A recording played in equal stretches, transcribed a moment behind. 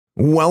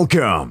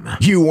Welcome.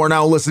 You are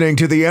now listening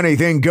to the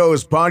Anything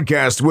Goes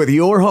podcast with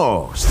your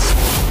hosts,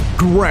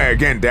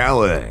 Greg and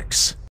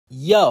Alex.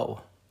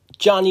 Yo,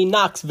 Johnny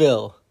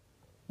Knoxville.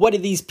 What are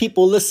these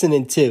people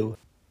listening to?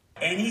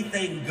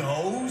 Anything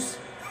goes?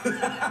 This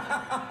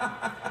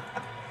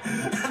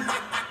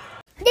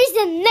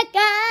is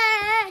Mecca,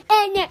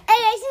 and you're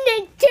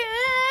listening to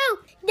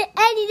the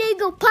Anything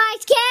Go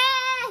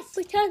podcast.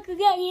 We're talking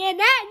about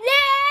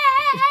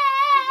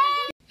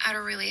I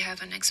don't really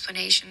have an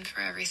explanation for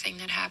everything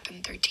that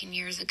happened 13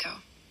 years ago.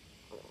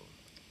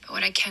 But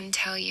what I can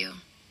tell you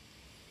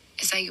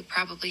is that you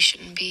probably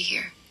shouldn't be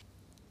here.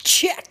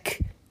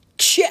 Check.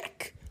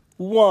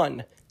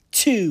 1,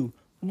 2,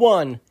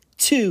 1,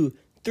 2,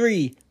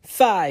 3,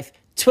 5,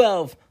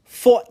 12,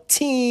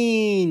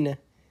 14.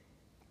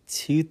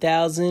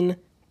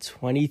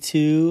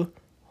 2022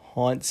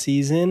 haunt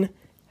season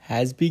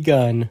has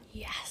begun.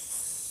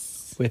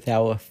 Yes. With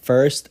our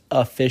first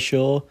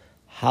official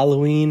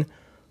Halloween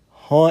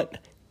haunt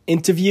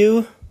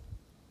interview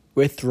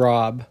with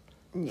Rob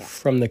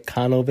from the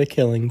Conover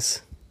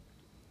Killings.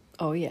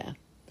 Oh, yeah.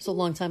 It's a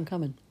long time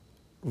coming.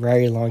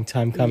 Very long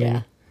time coming.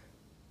 Yeah.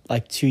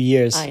 Like 2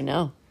 years. I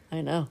know.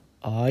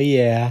 Oh,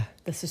 yeah.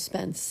 The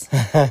suspense.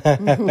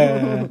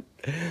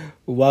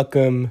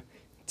 Welcome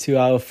to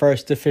our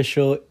first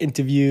official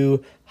interview,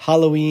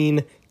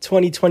 Halloween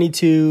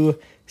 2022,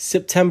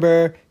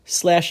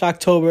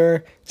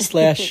 September/October/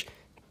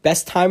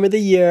 best time of the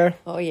year.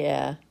 Oh,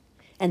 yeah.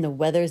 And the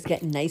weather's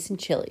getting nice and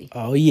chilly.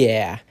 Oh,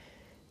 yeah.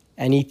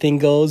 Anything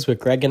goes with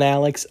Greg and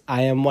Alex.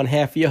 I am one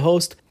half of your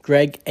host,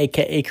 Greg,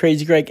 a.k.a.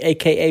 Crazy Greg,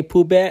 a.k.a.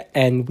 Pooh Bear,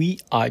 and we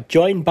are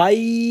joined by...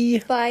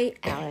 By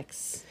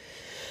Alex.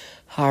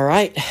 All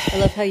right. I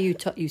love how you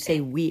say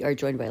we are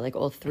joined by, like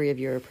all three of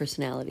your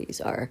personalities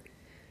are.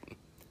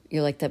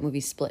 You're like that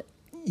movie Split.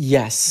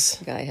 Yes.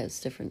 The guy has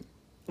different...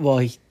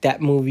 Well,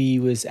 that movie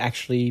was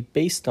actually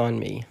based on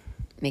me.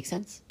 Makes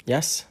sense.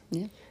 Yes.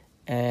 Yeah.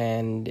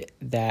 And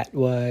that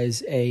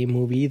was a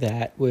movie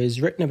that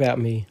was written about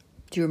me.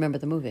 Do you remember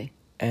the movie?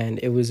 And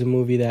it was a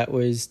movie that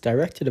was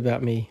directed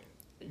about me.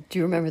 Do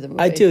you remember the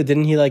movie? I do.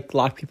 Didn't he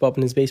lock people up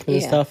in his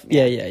basement and stuff?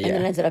 Yeah. And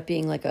then it ended up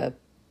being like a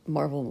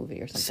Marvel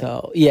movie or something.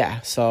 So,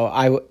 yeah. So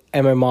I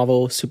am a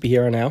Marvel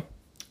superhero now.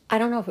 I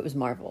don't know if it was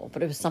Marvel,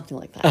 but it was something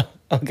like that.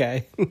 Oh,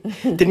 okay.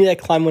 Didn't he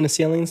climb on the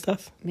ceiling and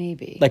stuff?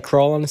 Maybe.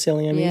 Crawl on the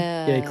ceiling, I mean?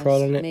 Yeah. Yeah, he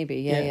crawled on it. Maybe,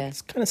 yeah.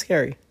 It's kind of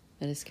scary.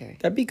 That is scary.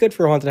 That'd be good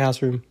for a haunted house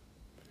room.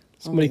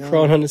 Somebody God.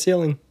 crawling on the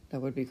ceiling.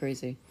 That would be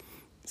crazy.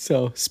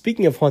 So,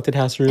 speaking of haunted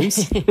house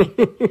rooms,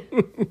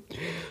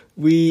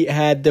 we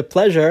had the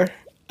pleasure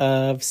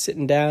of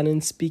sitting down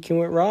and speaking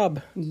with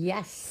Rob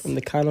Yes. from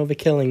the Conover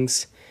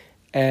Killings.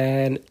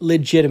 And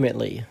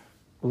legitimately,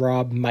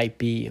 Rob might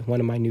be one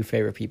of my new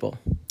favorite people.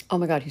 Oh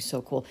my God, he's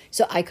so cool.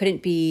 So I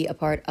couldn't be a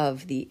part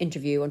of the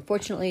interview,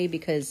 unfortunately,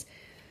 because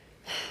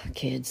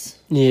kids.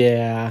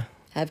 Yeah.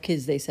 Have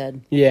kids, they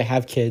said. Yeah,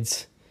 have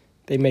kids.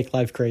 They make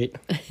life great.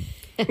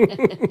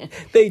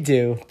 They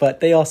do, but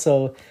they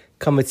also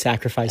come with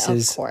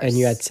sacrifices. Of course. And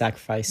you had to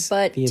sacrifice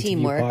But the interview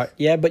teamwork. part.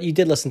 Yeah, but you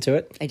did listen to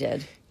it. I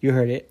did, You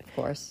heard it. of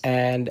course.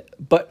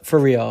 But for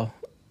real,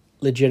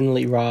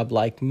 legitimately, Rob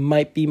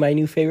might be my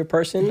new favorite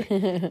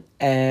person.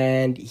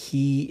 And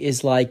he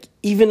is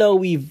even though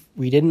we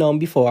didn't know him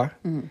before,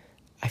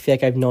 I feel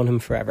like I've known him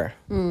forever.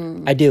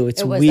 I do.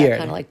 It's It was that weird.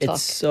 kinda talk.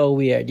 It's so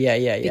weird.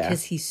 Yeah.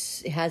 Because he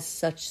has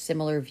such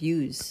similar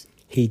views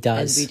He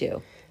does. as we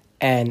do.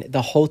 And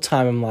the whole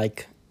time I'm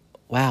like,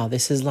 wow,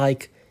 this is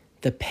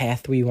the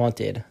path we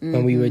wanted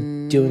when we were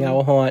doing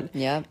our haunt.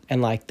 Yep.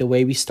 And the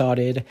way we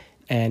started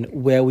and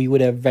where we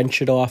would have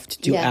ventured off to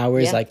do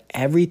ours,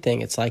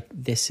 everything. It's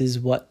this is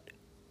what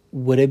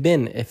would have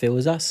been if it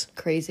was us.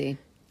 Crazy.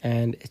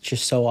 And it's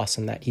just so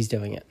awesome that he's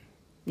doing it.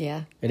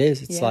 Yeah. It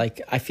is. It's Yeah.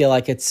 I feel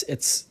like it's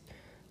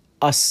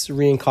us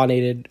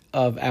reincarnated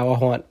of our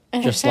haunt,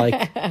 just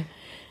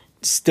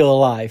still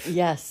alive.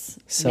 Yes.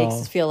 So- Makes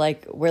us feel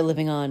like we're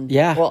living on.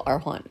 Yeah. Well, our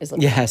haunt is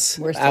living Yes.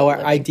 on. We're still Our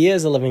living.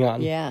 ideas are living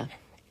on. Yeah.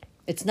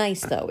 It's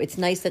nice, though. It's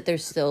nice that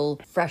there's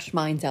still fresh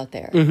minds out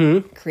there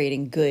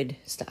creating good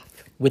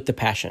stuff. With the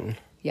passion.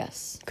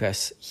 Yes.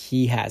 Because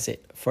he has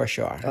it for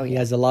sure. Oh, He yeah.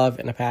 has a love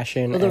and a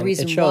passion. Well, the and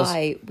reason it shows.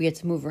 why we had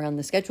to move around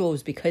the schedule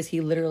was because he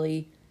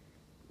literally,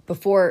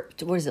 before,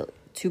 what is it,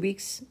 2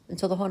 weeks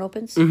until the haunt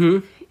opens?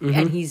 Mm-hmm.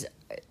 And he's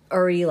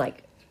already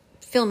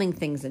filming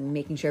things and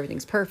making sure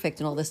everything's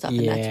perfect and all this stuff.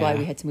 And that's why Yeah.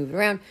 we had to move it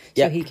around so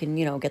Yep. he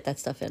can, get that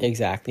stuff in.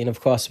 Exactly. And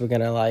of course, we're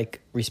going to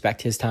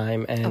respect his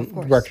time and Of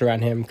course. work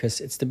around him because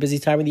it's the busy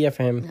time of the year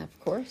for him. Of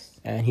course.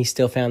 And he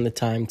still found the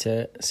time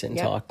to sit and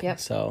Yep, talk. yep.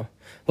 So,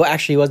 well,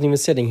 actually, he wasn't even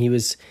sitting. He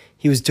was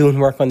doing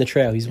work on the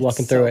trail. He's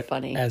walking so through it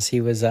funny. as he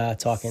was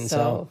talking.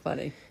 So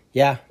funny.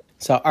 Yeah.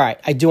 So, all right.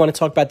 I do want to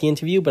talk about the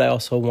interview, but I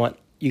also want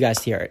you guys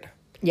to hear it.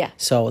 Yeah.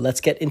 So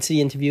let's get into the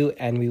interview,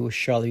 and we will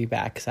surely be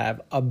back because I have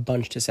a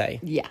bunch to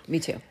say. Yeah, me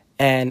too.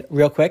 And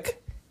real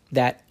quick,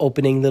 that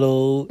opening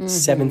little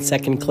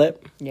 7-second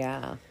clip,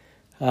 Yeah.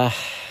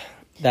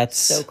 that's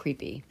So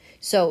creepy.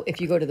 So if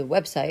you go to the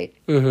website,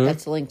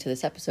 that's the link to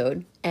this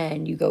episode,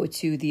 and you go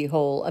to the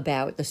whole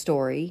about the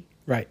story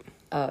Right.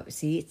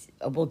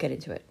 We'll get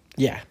into it.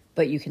 Yeah.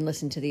 But you can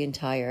listen to the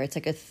entire. It's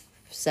like a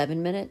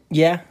 7-minute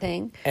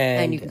thing.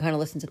 And you can kind of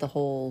listen to the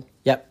whole.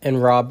 Yep.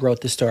 And Rob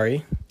wrote the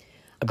story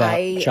about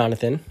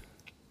Jonathan.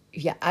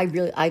 Yeah, I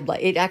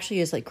like it. Actually,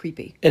 is like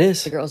creepy. It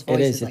is. The girl's voice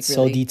is like it's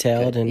really so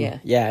detailed, good.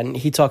 and and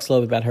he talks a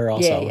little bit about her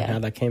also and how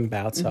that came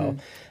about. So,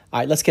 all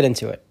right, let's get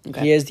into it.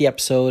 Okay. Here's the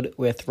episode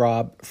with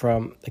Rob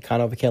from the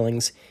Conover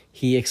Killings.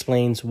 He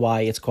explains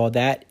why it's called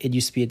that. It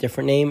used to be a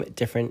different name,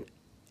 different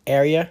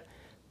area,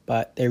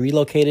 but they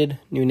relocated,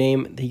 new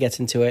name. He gets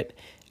into it,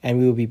 and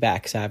we will be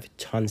back because I have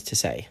tons to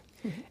say.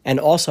 And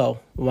also,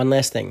 one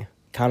last thing,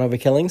 Conover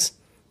Killings.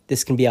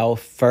 This can be our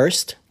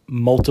first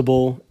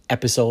multiple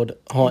episode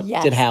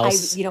haunted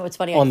house. You know what's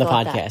funny? On the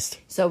podcast.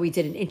 So we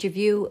did an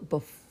interview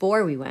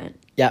before we went.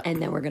 Yeah.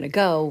 And then we're gonna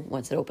go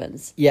once it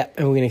opens. Yeah,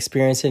 and we're gonna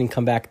experience it and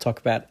come back and talk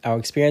about our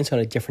experience on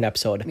a different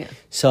episode. Yeah.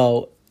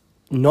 So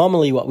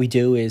normally, what we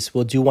do is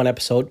we'll do one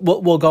episode.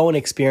 We'll go and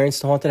experience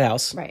the haunted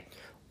house, Right.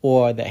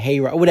 or the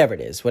hayride, whatever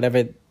it is,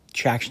 whatever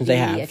attractions they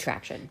have. The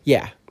attraction.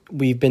 Yeah,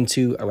 we've been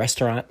to a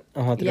restaurant,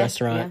 a haunted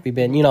restaurant. Yeah. We've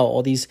been,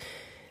 all these,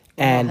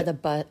 and Had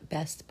the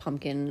best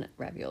pumpkin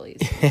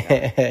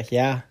raviolis.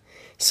 yeah.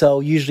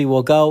 So usually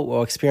we'll go,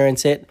 we'll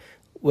experience it.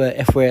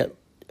 If we're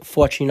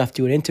fortunate enough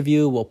to do an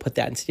interview, we'll put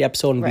that into the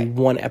episode and be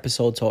one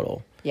episode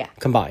total. Yeah.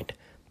 Combined.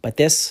 But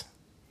this,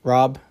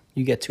 Rob,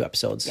 you get 2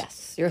 episodes.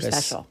 Yes, you're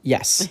special.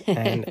 Yes,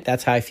 and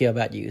that's how I feel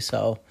about you.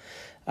 So,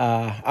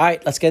 all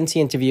right, let's get into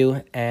the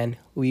interview, and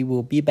we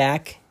will be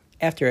back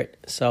after it.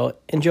 So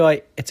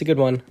enjoy. It's a good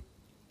one.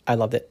 I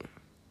loved it.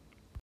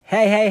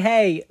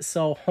 Hey.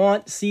 So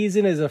haunt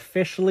season is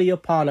officially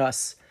upon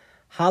us.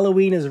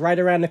 Halloween is right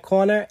around the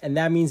corner, and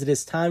that means it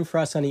is time for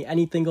us on the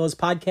Anything Goes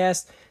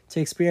podcast to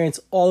experience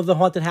all of the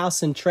haunted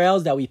houses and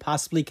trails that we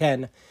possibly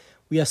can.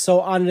 We are so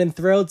honored and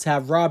thrilled to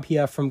have Rob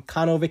here from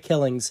Conover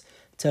Killings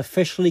to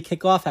officially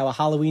kick off our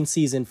Halloween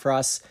season for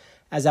us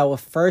as our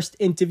first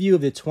interview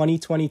of the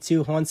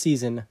 2022 haunt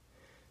season.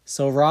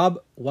 So, Rob,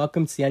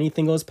 welcome to the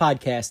Anything Goes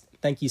podcast.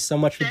 Thank you so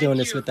much for doing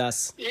this with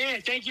us. Yeah,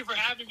 thank you for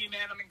having me,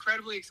 man. I'm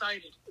incredibly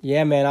excited.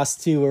 Yeah, man, us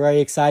too. We're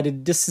very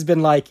excited. This has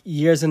been like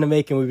years in the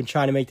making. We've been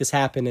trying to make this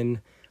happen, and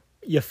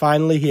you're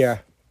finally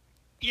here.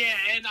 Yeah,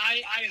 and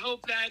I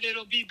hope that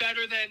it'll be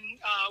better than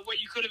what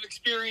you could have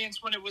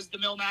experienced when it was the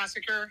Mill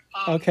Massacre.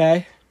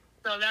 Okay.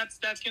 So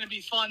that's going to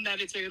be fun,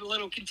 that it's a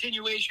little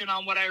continuation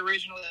on what I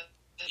originally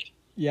did.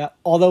 Yeah,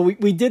 although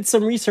we did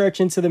some research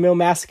into the Mill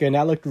Massacre, and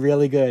that looked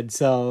really good,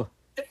 so...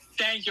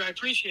 Thank you, I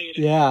appreciate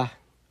it. Yeah.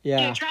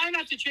 Try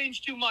not to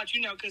change too much,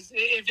 because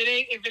if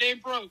it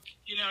ain't broke,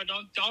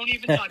 don't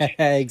even touch it.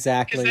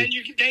 Exactly.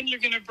 Because then you're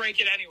gonna break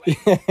it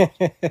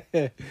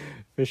anyway.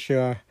 For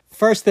sure.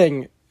 First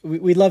thing,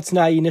 we'd love to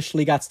know how you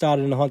initially got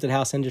started in the haunted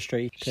house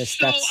industry.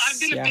 So I've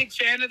been a big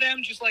fan of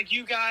them, just like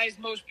you guys.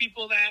 Most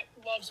people that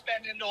love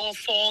spending all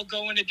fall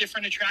going to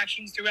different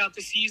attractions throughout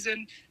the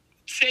season.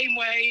 Same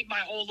way my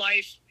whole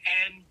life,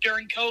 and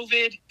during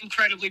COVID,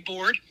 incredibly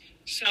bored.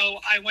 So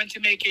I went to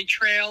make a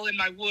trail in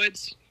my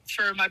woods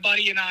for my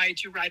buddy and I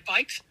to ride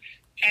bikes.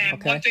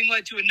 And one thing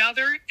led to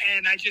another,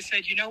 and I just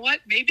said, you know what?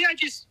 Maybe I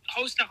just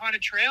host a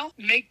haunted trail,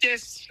 make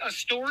this a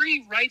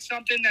story, write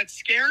something that's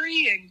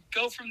scary, and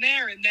go from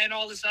there. And then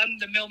all of a sudden,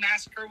 the Mill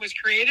Massacre was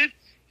created,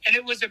 and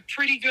it was a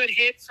pretty good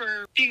hit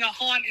for being a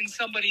haunt in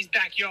somebody's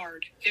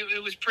backyard.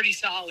 It was pretty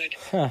solid.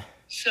 Huh.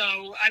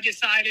 So I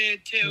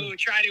decided to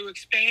try to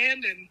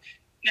expand, and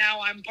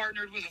now I'm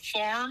partnered with a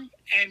farm,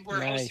 and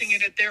we're hosting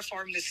it at their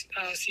farm this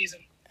season.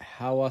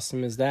 How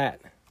awesome is that?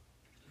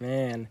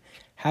 Man,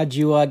 how'd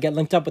you get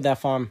linked up with that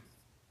farm?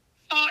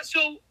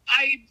 So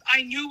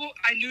I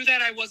knew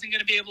that I wasn't going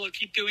to be able to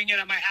keep doing it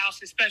at my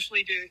house,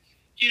 especially to,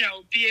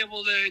 be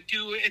able to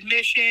do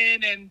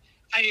admission, and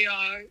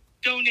I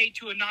donate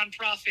to a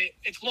nonprofit.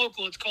 It's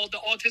local. It's called the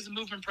Autism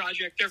Movement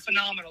Project. They're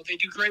phenomenal. They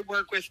do great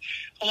work with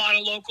a lot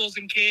of locals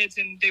and kids,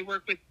 and they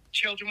work with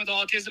children with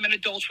autism and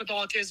adults with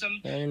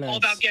autism. Very nice. All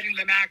about getting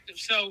them active.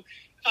 So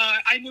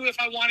I knew if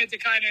I wanted to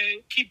kind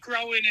of keep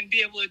growing and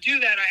be able to do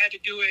that, I had to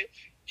do it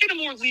in a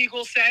more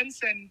legal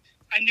sense. And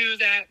I knew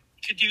that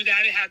to do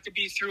that, it had to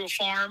be through a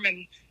farm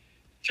and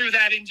through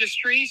that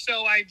industry.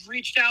 So I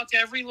reached out to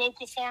every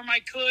local farm I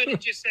could and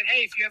just said,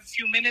 hey, if you have a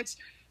few minutes,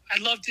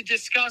 I'd love to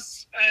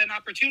discuss an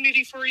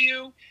opportunity for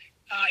you.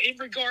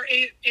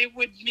 It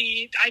would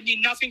mean, I'd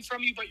need nothing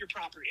from you but your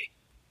property.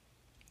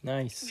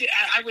 Nice.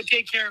 I would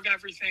take care of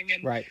everything.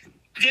 And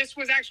this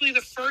was actually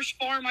the first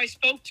farm I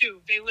spoke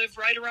to. They live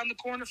right around the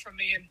corner from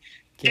me, and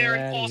they're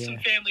an awesome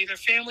family. They're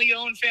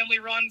family-owned,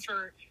 family-run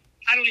for,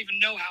 I don't even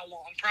know how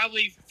long,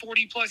 probably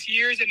 40-plus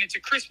years, and it's a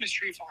Christmas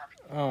tree farm.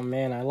 Oh,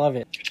 man, I love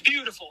it. It's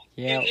beautiful.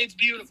 Yeah. It's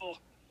beautiful.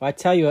 Well, I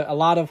tell you, a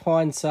lot of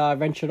haunts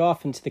ventured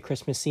off into the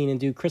Christmas scene and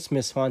do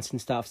Christmas haunts and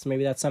stuff. So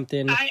maybe that's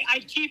something.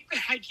 I keep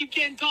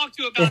getting talked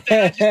to about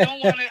that.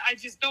 I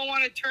just don't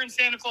want to turn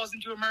Santa Claus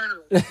into a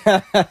murderer.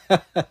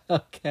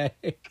 Okay.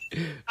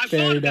 I've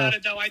thought about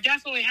it though. I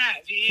definitely have.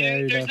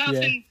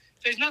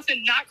 There's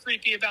nothing not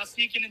creepy about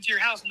sneaking into your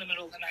house in the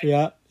middle of the night.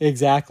 Yeah,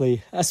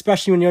 exactly.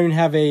 Especially when you don't even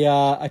have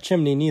a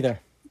chimney, neither.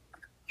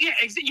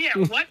 Yeah,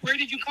 what? Where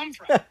did you come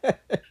from?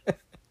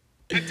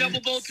 I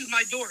double bolted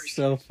my doors.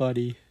 So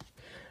funny.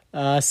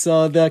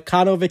 So the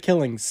Conover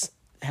Killings.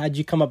 How'd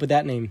you come up with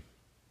that name?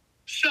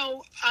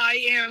 So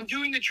I am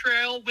doing the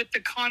trail with the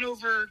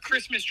Conover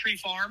Christmas Tree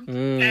Farm,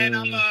 and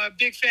I'm a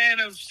big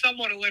fan of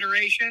somewhat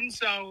alliteration,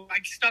 so I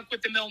stuck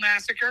with the Mill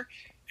Massacre,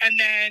 and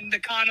then the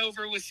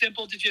Conover was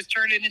simple to just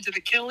turn it into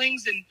the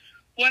Killings, and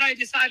what I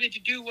decided to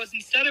do was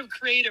instead of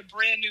create a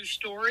brand new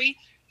story,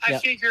 I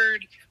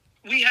figured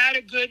we had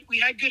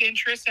good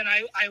interest, and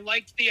I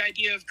liked the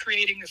idea of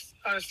creating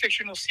a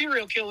fictional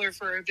serial killer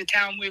for the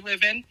town we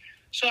live in.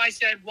 So I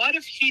said, what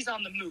if he's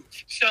on the move?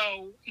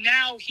 So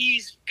now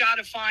he's got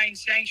to find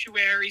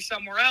sanctuary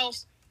somewhere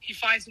else. He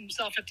finds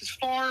himself at this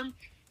farm.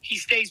 He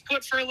stays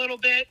put for a little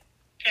bit.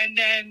 And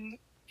then,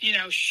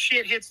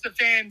 shit hits the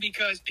fan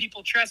because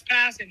people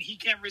trespass and he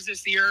can't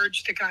resist the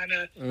urge to kind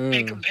of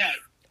make them pay.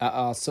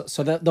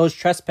 So those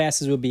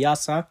trespasses would be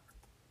us, huh?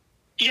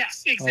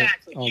 Yes,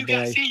 exactly. Oh, you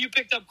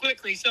picked up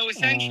quickly. So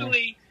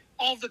essentially,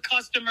 all the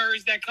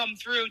customers that come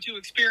through to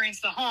experience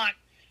the haunt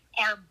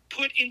are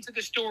put into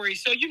the story.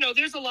 So,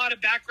 there's a lot of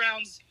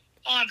backgrounds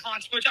on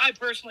haunts, which I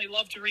personally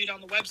love to read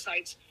on the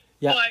websites.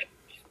 Yeah. But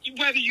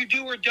whether you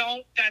do or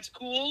don't, that's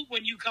cool.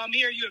 When you come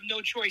here, you have no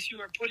choice.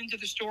 You are put into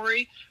the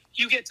story.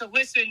 You get to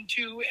listen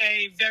to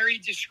a very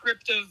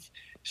descriptive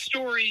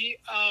story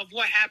of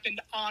what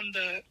happened on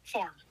the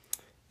farm.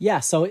 Yeah,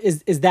 so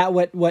is that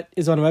what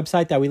is on the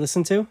website that we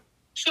listen to?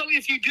 So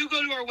if you do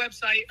go to our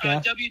website,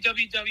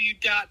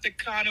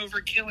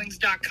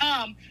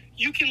 www.theconoverkillings.com,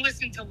 you can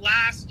listen to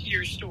last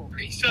year's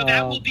story. So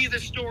that will be the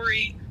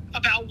story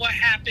about what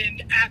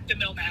happened at the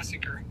Mill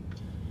Massacre.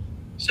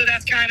 So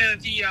that's kind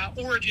of the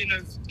origin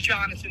of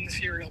Jonathan the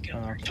serial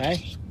killer.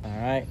 Okay. All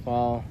right.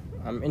 Well,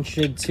 I'm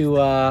interested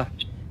to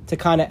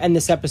kind of end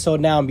this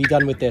episode now and be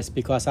done with this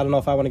because I don't know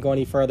if I want to go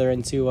any further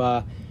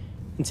into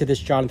this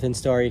Jonathan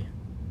story.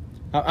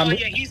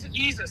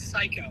 He's a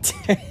psycho.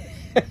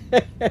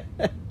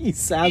 He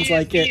sounds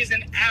like it. He is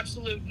an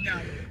absolute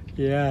nut.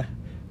 Yeah.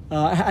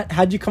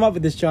 How'd you come up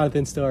with this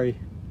Jonathan story?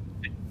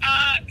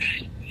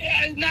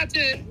 Not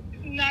to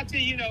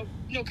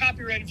no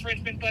copyright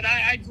infringement, but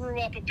I grew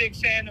up a big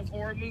fan of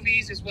horror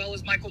movies as well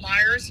as Michael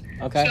Myers.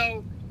 Okay.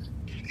 So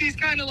he's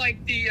kind of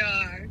like the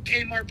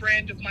Kmart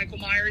brand of Michael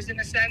Myers in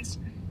a sense,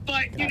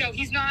 but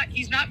he's not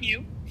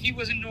mute. He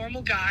was a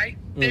normal guy.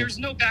 There's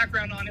no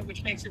background on it,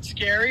 which makes it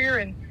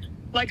scarier. And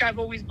like I've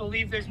always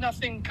believed, there's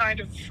nothing kind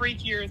of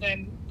freakier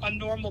than a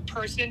normal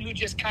person who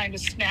just kind of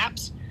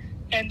snaps.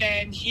 And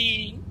then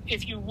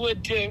if you were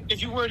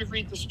to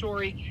read the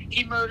story,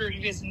 he murdered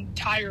his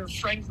entire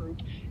friend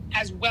group,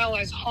 as well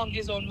as hung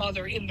his own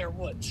mother in their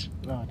woods.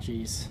 Oh,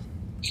 jeez.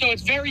 So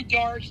it's very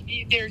dark.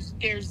 There's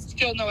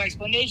still no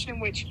explanation,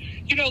 which,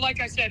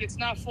 like I said, it's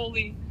not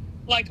fully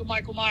like a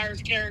Michael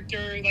Myers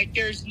character. Like,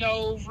 there's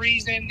no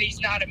reason. He's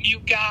not a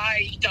mute guy.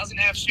 He doesn't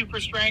have super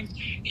strength.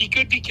 He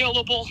could be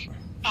killable.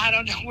 I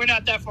don't know. We're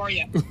not that far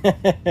yet.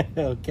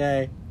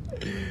 Okay.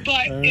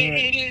 But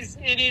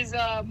it is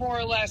more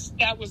or less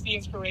that was the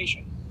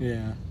inspiration.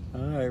 Yeah.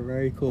 All right.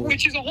 Very cool.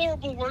 Which is a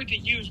horrible word to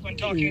use when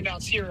talking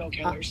about serial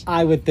killers.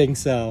 I would think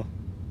so.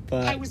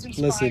 But I was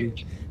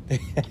inspired.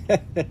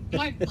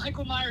 Listen.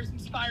 Michael Myers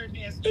inspired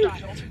me as a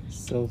child.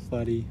 So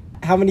funny.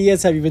 How many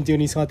years have you been doing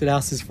these haunted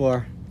houses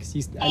for?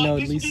 I know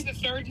at least. This will be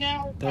the third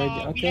now.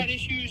 Okay. We had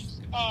issues.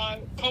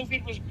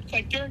 COVID was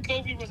during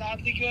COVID was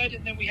oddly good,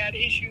 and then we had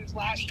issues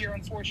last year,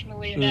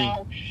 unfortunately, and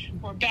now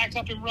we're back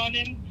up and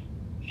running,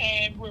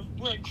 and we're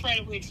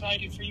incredibly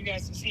excited for you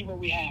guys to see what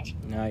we have.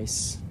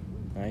 Nice.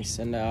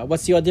 And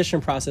what's the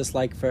audition process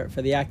like for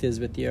the actors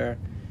with your?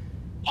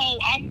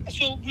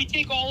 So we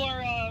take all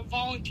our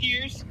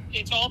volunteers.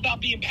 It's all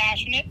about being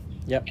passionate.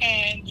 Yep.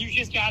 And you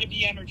just got to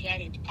be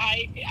energetic.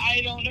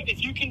 I don't know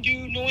if you can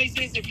do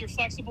noises, if you're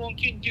flexible and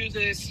can do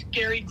the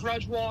scary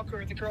grudge walk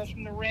or the girl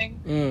from the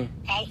ring.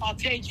 I'll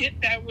take it.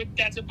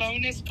 That's a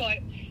bonus. But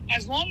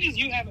as long as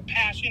you have a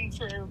passion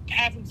for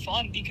having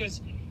fun,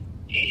 because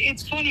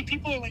it's funny,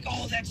 people are like,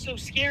 "Oh, that's so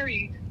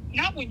scary."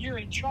 Not when you're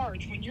in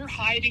charge. When you're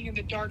hiding in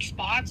the dark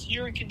spots,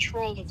 you're in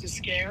control of the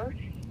scare.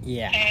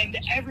 Yeah. And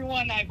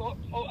everyone I've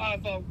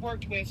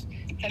worked with,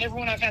 and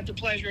everyone I've had the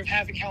pleasure of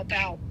having help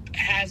out,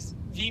 has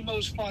the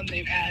most fun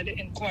they've had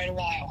in quite a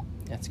while.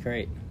 That's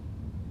great.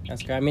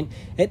 I mean,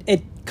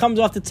 it comes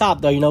off the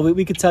top, though.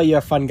 We could tell you're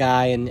a fun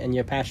guy and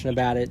you're passionate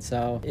about it,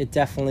 so it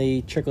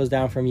definitely trickles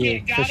down from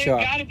you, for sure.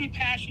 You gotta be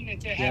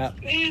passionate to have.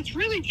 It's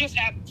really just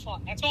having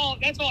fun. That's all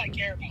I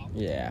care about.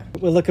 Yeah.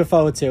 We're looking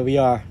forward to it. We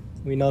are.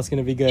 We know it's going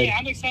to be good. Yeah,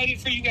 I'm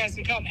excited for you guys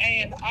to come,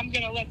 and I'm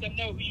going to let them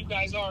know who you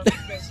guys are,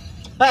 because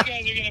you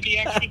guys are going to be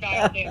extra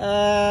dialed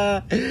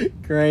in.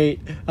 Great.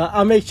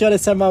 I'll make sure to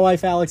send my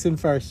wife Alex in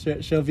first.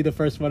 She'll be the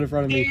first one in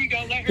front of me. There you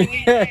go. Let her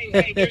lead.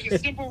 Hey, there's a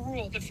simple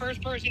rule. The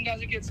first person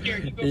doesn't get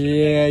scared. You go for the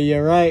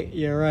middle.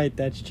 You're right.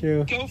 That's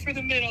true. Go for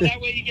the middle.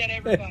 That way you get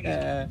everybody.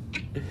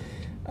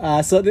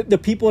 So the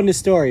people in the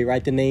story,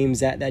 right? The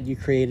names that you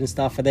create and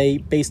stuff, are they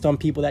based on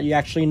people that you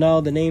actually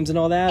know, the names and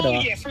all that? Oh,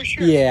 or? yeah, for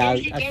sure. Yeah,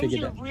 those I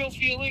figured are that. real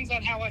feelings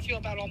on how I feel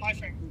about all my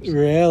friend groups.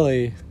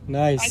 Really?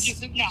 Nice.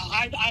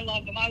 I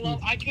love them.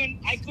 I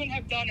couldn't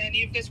have done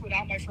any of this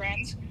without my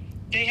friends.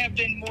 They have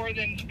been more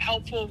than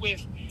helpful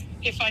with,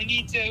 if I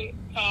need to,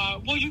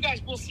 well, you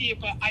guys will see it,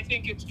 but I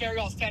think it's very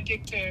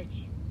authentic to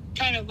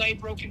kind of lay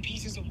broken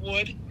pieces of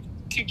wood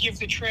to give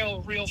the trail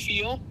a real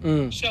feel.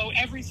 So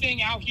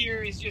everything out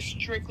here is just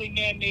strictly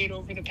man-made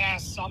over the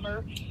past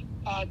summer.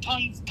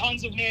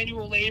 Tons of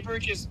manual labor,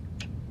 just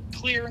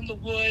clearing the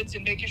woods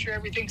and making sure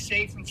everything's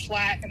safe and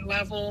flat and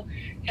level,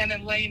 and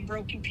then laying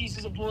broken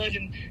pieces of wood.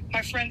 And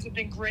my friends have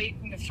been great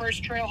in the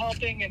first trail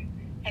helping, and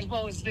as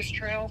well as this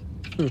trail.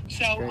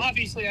 So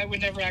obviously I would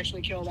never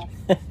actually kill them.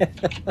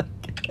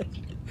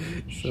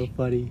 So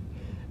funny.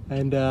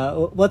 And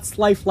what's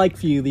life like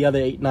for you the other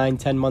 8, 9,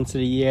 10 months of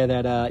the year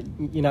that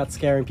you're not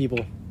scaring people?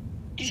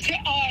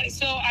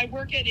 So I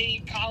work at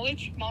a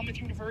college, Monmouth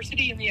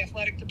University, in the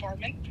athletic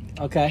department.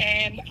 Okay.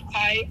 And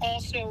I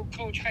also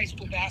coach high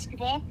school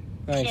basketball.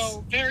 Nice.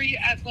 So very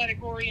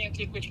athletic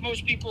oriented, which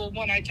most people,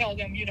 when I tell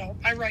them,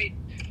 I write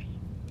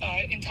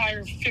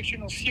entire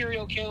fictional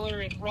serial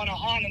killer and run a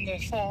haunt in the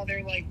fall,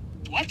 they're like,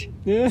 what?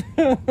 Yeah.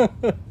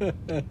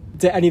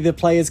 Do any of the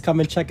players come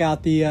and check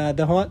out the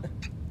haunt?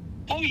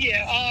 Oh,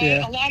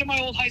 yeah. A lot of my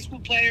old high school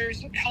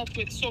players help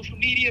with social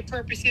media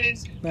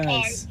purposes.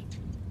 Nice.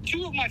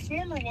 2 of my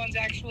former ones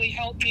actually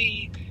helped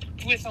me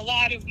with a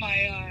lot of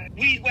my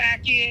weed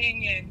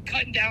whacking and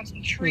cutting down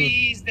some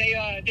trees.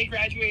 They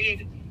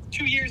graduated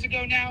 2 years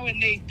ago now,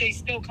 and they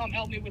still come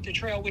help me with the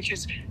trail, which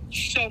is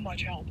so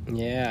much help.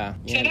 Yeah.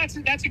 So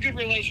that's a good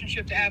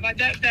relationship to have.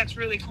 That's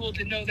really cool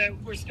to know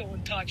that we're still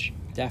in touch.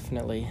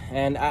 Definitely.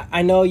 And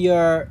I know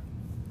your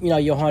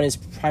haunt is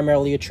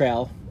primarily a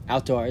trail,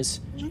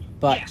 outdoors.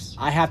 But Yes.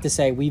 I have to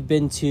say, we've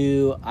been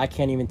to, I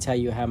can't even tell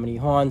you how many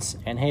haunts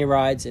and hay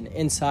rides and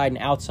inside and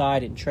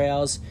outside and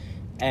trails.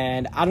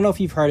 And I don't know if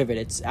you've heard of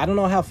it. I don't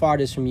know how far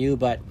it is from you,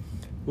 but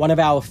one of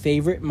our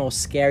favorite,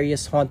 most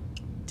scariest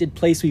haunted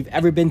place we've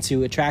ever been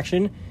to,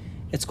 attraction.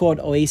 It's called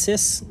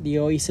Oasis, the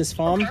Oasis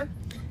Farm. Okay.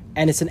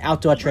 And it's an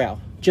outdoor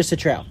trail, just a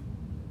trail.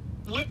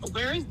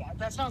 Where is that?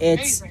 That sounds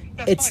It's amazing.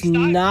 That's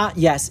my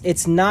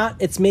style.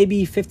 it's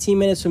maybe 15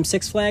 minutes from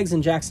Six Flags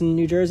in Jackson,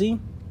 New Jersey.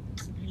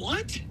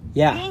 What?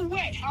 Yeah. No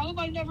way. How have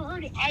I never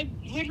heard it? I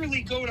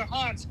literally go to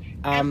haunts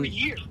every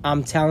year.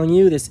 I'm telling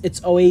you this.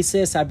 It's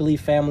Oasis, I believe,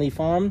 Family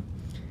Farm.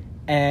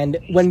 And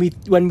when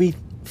we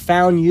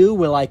found you,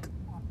 we're like,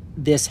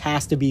 this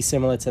has to be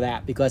similar to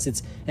that because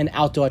it's an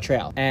outdoor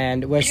trail,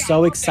 and we're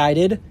so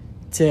excited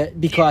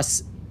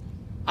because.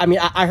 I mean,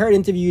 I heard an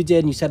interview you did,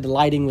 and you said the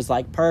lighting was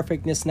like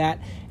perfect, this and that,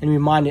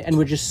 and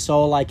we're just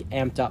so like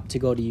amped up to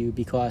go to you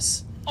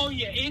because. Oh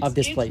yeah, of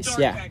this it's place, dark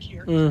yeah. back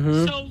here.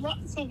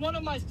 Mm-hmm. So one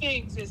of my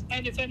things is,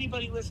 and if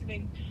anybody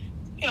listening,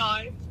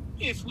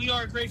 if we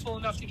are grateful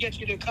enough to get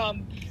you to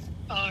come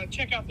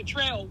check out the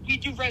trail, we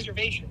do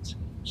reservations.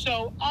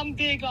 So I'm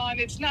big on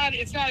it's not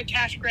a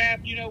cash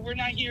grab. We're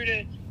not here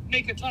to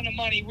make a ton of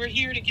money. We're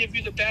here to give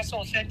you the best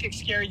authentic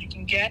scare you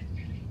can get.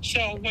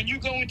 So when you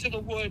go into the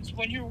woods,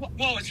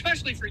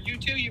 especially for you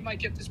two, you might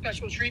get the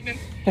special treatment.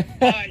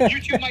 You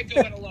two might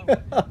go in alone.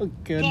 Oh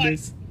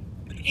goodness.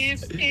 But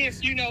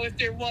if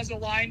there was a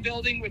line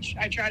building, which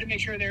I try to make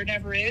sure there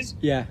never is,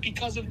 Yeah.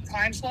 because of the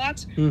time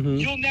slots, Mm-hmm.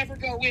 you'll never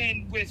go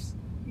in with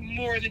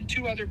more than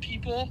 2 other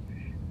people.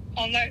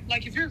 Unless,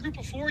 like, if you're a group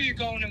of 4, you're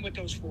going in with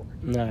those 4.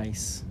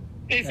 Nice.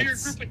 If you're a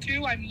group of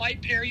 2, I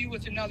might pair you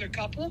with another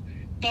couple,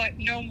 but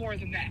no more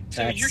than that.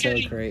 So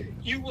That's great.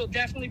 You will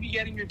definitely be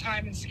getting your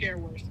time and scare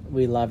worth.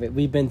 We love it.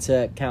 We've been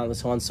to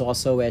countless haunts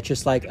also where it's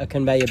just like a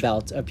conveyor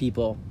belt of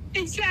people.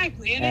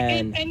 Exactly,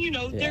 and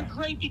they're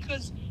great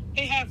because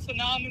they have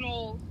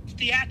phenomenal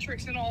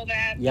theatrics and all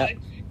that. Yep.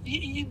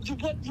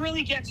 But what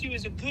really gets you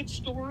is a good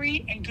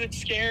story and good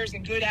scares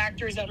and good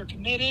actors that are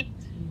committed.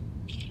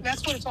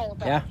 That's what it's all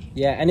about.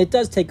 Yeah, and it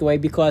does take away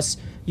because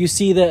you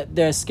see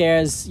the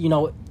scares,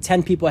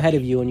 10 people ahead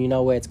of you, and you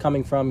know where it's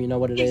coming from, you know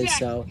what it is.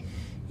 So,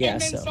 yeah.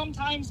 And then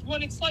sometimes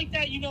when it's like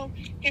that,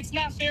 it's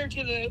not fair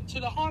to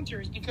the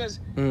haunters because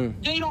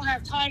they don't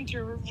have time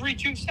to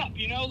rejuice up.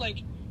 Like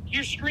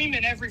you're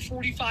screaming every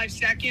 45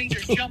 seconds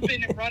or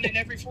jumping and running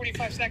every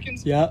 45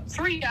 seconds. Yeah.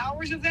 3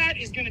 hours of that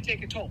is going to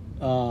take a toll.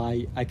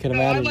 I can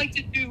imagine.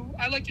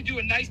 I like to do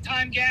a nice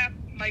time gap.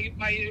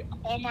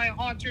 All my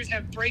haunters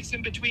have breaks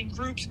in between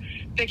groups.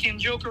 They can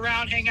joke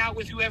around, hang out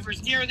with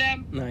whoever's near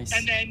them. Nice.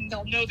 And then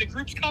they'll know the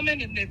group's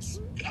coming, and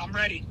I'm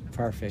ready.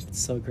 Perfect.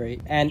 So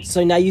great. And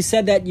so now you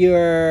said that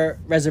you're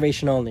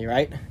reservation only,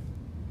 right?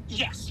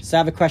 Yes. So I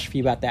have a question for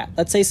you about that.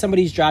 Let's say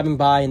somebody's driving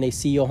by and they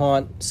see your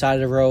haunt side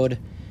of the road,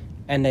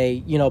 and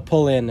they,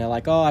 pull in. They're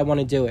like, "Oh, I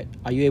want to do it."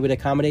 Are you able to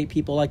accommodate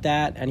people like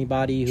that?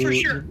 Anybody who? For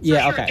sure. Yeah.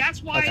 For sure. Okay.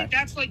 That's why. Okay.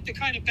 That's like the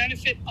kind of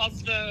benefit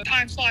of the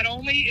time slot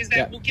only is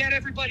that we'll get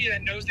everybody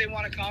that knows they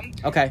want to come.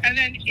 Okay. And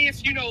then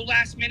if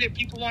last minute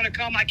people want to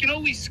come, I can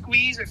always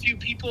squeeze a few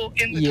people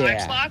in the time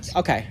slots.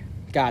 Okay.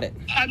 Got it.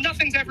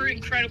 Nothing's ever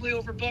incredibly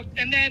overbooked.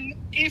 And then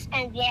if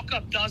a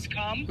walk-up does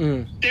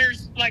come,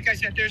 there's, like I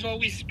said, there's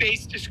always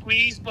space to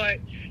squeeze. But,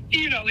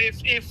 you know,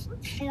 if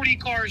 40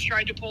 cars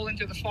tried to pull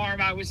into the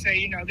farm, I would say,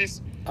 you know,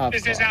 this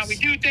is how we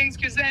do things,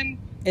 because then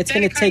it's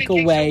going to take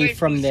away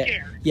from the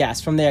their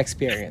from their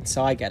experience.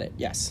 So I get it.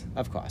 Yes,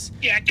 of course.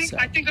 Yeah,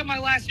 I think on my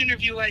last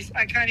interview,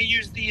 I kind of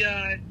used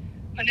the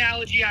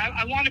analogy.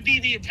 I want to be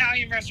the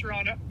Italian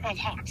restaurant of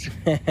Hans.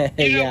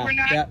 You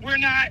know, we're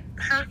not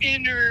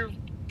hurting or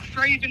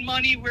craving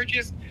money. We're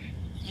just,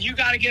 you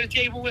got to get a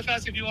table with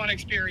us if you want to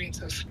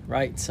experience us.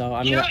 Right. So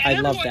I mean, I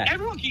love that.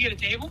 Everyone can get a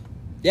table.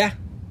 Yeah.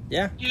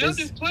 You know,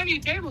 there's plenty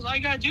of tables. All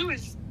you got to do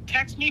is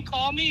text me,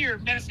 call me, or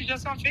message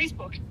us on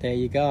Facebook. There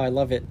you go. I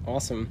love it.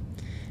 Awesome.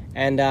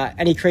 And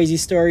any crazy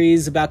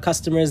stories about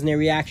customers and their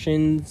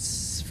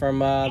reactions from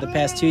the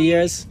past 2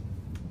 years?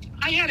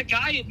 I had a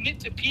guy admit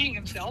to peeing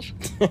himself.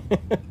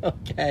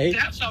 Okay.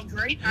 That sounds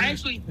great. I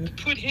actually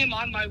put him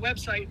on my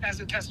website as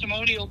a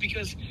testimonial,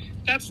 because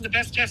that's the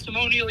best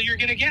testimonial you're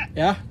going to get.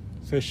 Yeah,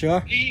 for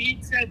sure. He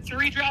said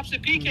 3 drops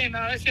of pee came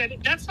out. I said,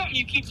 that's something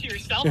you keep to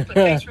yourself, but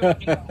thanks for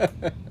letting me know.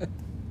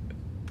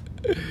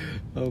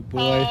 Oh,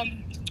 boy.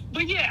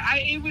 But yeah,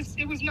 it was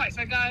nice.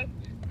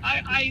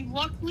 I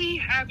luckily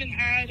haven't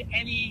had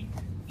any,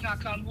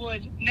 knock on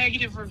wood,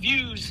 negative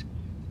reviews.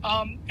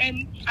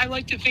 And I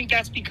like to think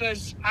that's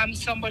because I'm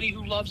somebody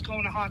who loves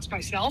going to haunts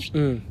myself.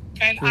 And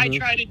I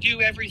try to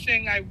do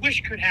everything I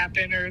wish could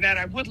happen, or that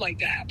I would like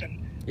to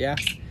happen. Yeah.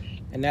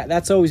 And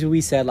that's always what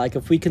we said. Like,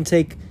 if we can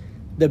take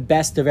the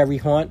best of every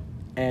haunt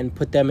and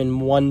put them in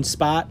one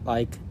spot,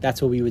 like,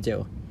 that's what we would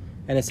do.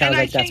 And it sounds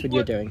like that's what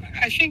you're doing.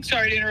 I think,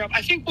 sorry to interrupt,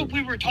 I think what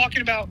we were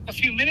talking about a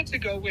few minutes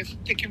ago with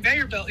the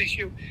conveyor belt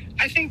issue,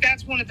 I think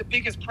that's one of the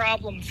biggest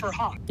problems for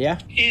haunt. Yeah.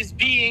 Is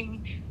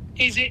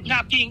it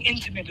not being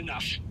intimate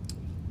enough?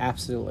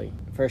 Absolutely.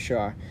 For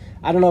sure.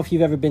 I don't know if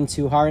you've ever been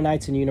to Horror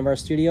Nights in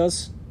Universal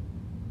Studios.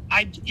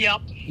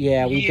 Yep.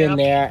 Yeah, we've been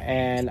there,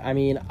 and I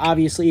mean,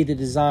 obviously the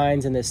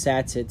designs and the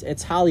sets,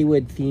 it's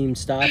Hollywood themed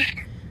stuff,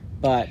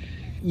 but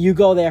you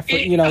go there for,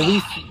 you know,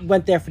 we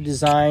went there for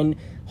design,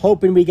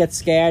 hoping we get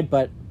scared,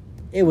 but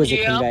it was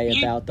a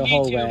conveyor belt the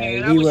whole way.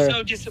 Man. I was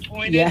so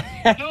disappointed.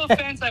 Yeah. No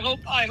offense. I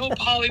hope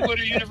Hollywood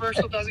or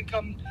Universal doesn't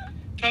come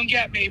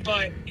get me,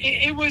 but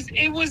it was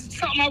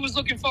something I was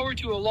looking forward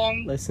to for a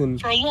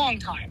long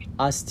time.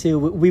 Us too.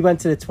 We went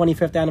to the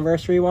 25th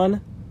anniversary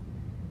one.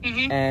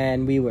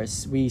 And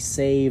we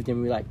saved,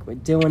 and we were like, we're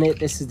doing it.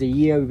 This is the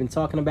year. We've been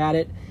talking about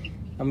it.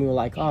 And we were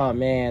like, oh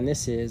man,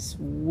 this is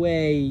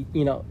way,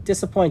 you know,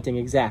 disappointing.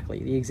 Exactly.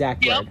 The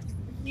exact word.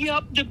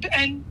 Yep.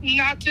 And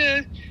not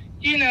to,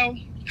 you know,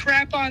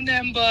 crap on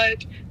them,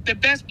 but the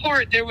best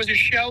part, there was a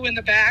show in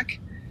the back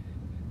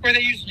where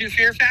they used to do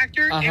Fear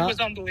Factor. It was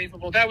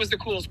unbelievable. That was the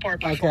coolest part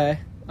by far.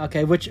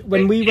 Okay. Which,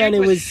 when we went, it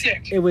was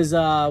sick. It was,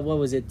 what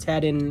was it?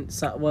 Ted and,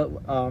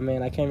 oh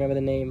man, I can't remember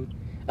the name.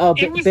 Oh,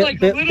 it was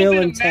like a little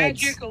bit of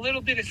magic, a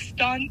little bit of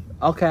stunt.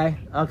 Okay,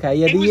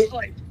 yeah.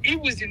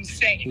 It was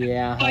insane.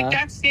 Yeah, like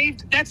that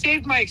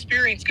saved my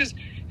experience, because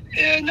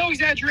no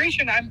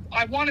exaggeration,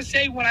 I want to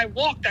say when I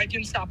walked, I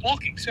didn't stop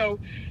walking. So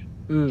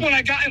when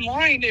I got in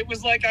line, it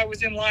was like I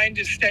was in line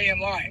to stay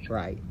in line.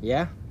 Right.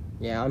 Yeah.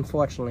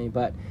 Unfortunately,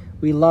 but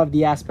we love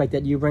the aspect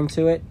that you bring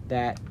to it.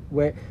 That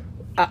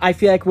I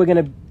feel like we're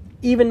gonna,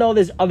 even though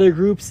there's other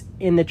groups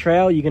in the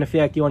trail, you're gonna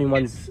feel like the only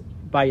ones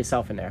by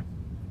yourself in there.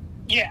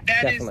 Yeah,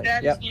 that is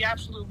the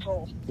absolute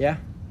goal. Yeah.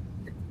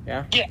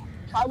 I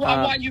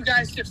want you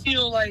guys to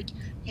feel like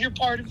you're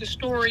part of the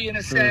story, in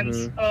a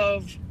sense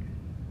of,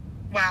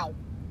 wow,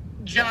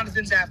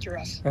 Jonathan's after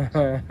us.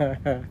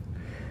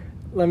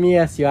 Let me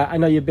ask you, I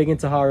know you're big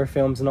into horror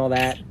films and all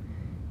that.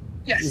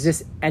 Yes. Is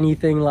this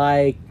anything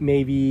like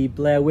maybe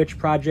Blair Witch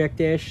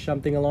Project-ish,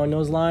 something along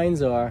those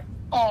lines, or?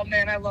 Oh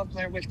man, I love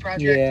Blair Witch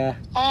Project. Yeah.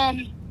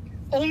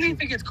 Only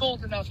if it gets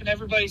cold enough and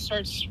everybody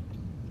starts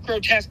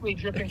grotesquely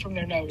dripping from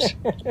their nose.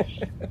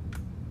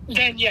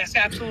 Then yes,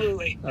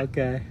 absolutely.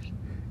 Okay.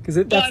 It's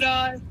its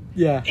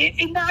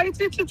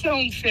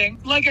own thing.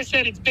 Like I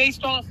said, it's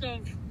based off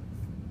of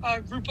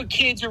a group of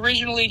kids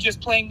originally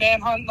just playing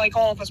Manhunt, like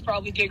all of us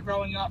probably did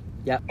growing up.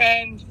 Yep.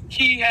 And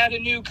he had a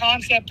new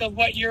concept of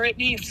what year it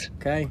needs.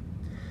 Okay.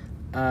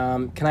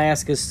 Can I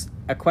ask us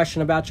a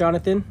question about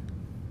Jonathan?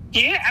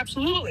 Yeah,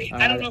 absolutely.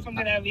 I don't know if I'm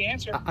going to have the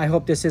answer. I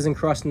hope this isn't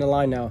crossing the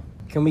line now.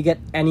 Can we get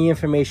any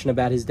information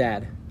about his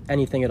dad?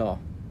 Anything at all?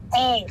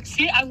 Oh,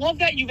 see, I love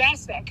that you've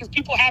asked that, because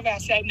people have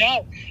asked that.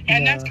 No.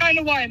 And that's kind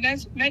of why I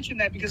mentioned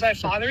that, because I have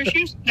father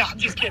issues. No, I'm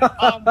just kidding.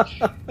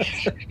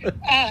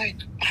 I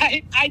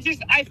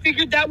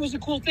figured that was a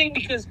cool thing,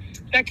 because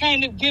that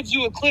kind of gives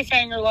you a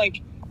cliffhanger,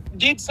 like,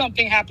 did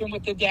something happen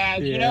with the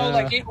dad? You know,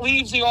 like, it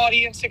leaves the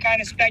audience to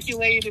kind of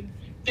speculate, and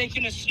they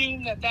can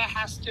assume that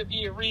has to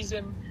be a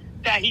reason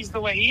that he's the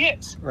way he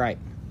is. Right.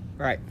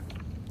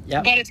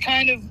 Yeah. But it's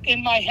kind of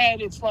in my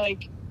head, it's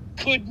like,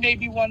 could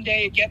maybe one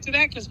day it get to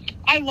that? Because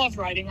I love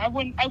writing. I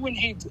wouldn't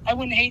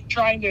hate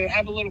trying to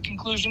have a little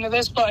conclusion to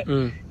this, but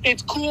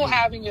it's cool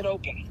having it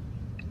open.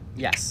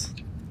 Yes,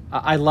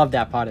 I love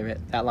that part of it.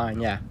 That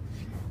line, yeah.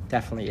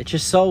 definitely. It's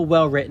just so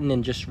well written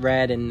and just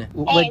read and.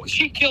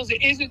 She kills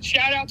it.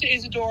 Shout out to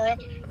Isadora.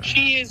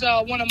 She is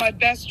one of my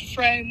best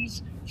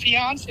friend's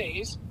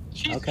fiancés.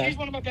 She's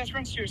one of my best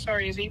friends too.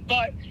 Sorry, Izzy,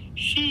 but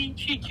she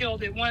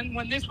killed it.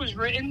 When this was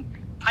written,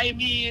 I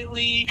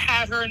immediately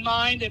had her in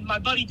mind, and my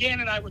buddy Dan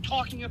and I were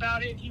talking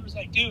about it. He was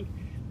like, "Dude,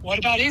 what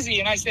about Izzy?"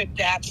 And I said,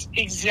 "That's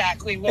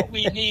exactly what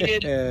we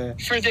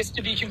needed for this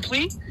to be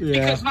complete."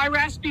 Because my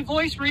raspy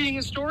voice reading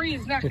a story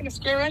is not going to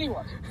scare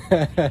anyone.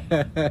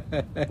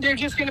 They're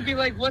just going to be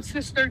like, "What's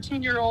this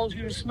 13-year-old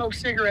who smokes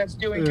cigarettes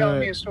doing telling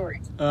me a story?"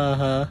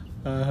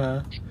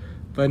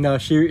 But no,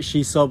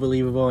 she's so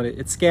believable, and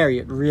it's scary.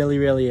 It really,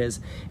 really is.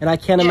 And I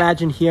can't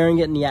imagine hearing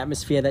it in the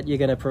atmosphere that you're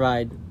going to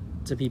provide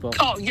to people.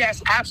 Oh,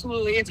 yes,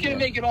 absolutely. It's going to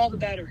make it all the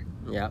better.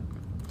 Yeah.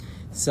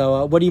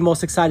 So what are you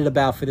most excited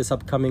about for this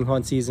upcoming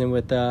haunt season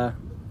with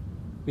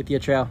your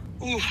trail?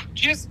 Oof,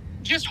 just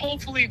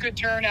hopefully a good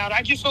turnout.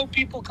 I just hope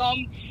people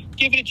come,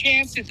 give it a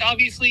chance. It's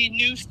obviously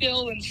new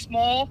still and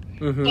small,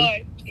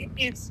 but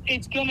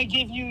it's going to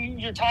give you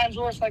your time's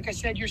worth. Like I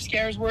said, your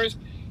scare's worth.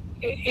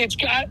 It's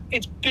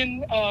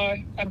been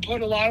I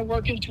put a lot of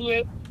work into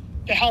it.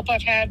 The help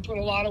I've had put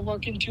a lot of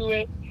work into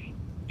it.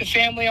 The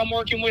family I'm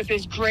working with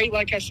is great.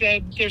 Like I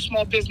said, they're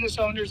small business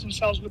owners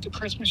themselves with the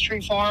Christmas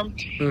Tree Farm.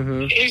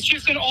 It's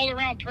just an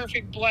all-around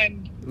perfect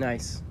blend.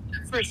 Nice.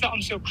 For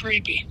something so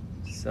creepy.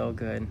 So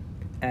good.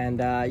 And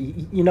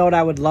you know what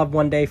I would love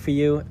one day for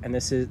you, and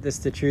this is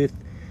the truth.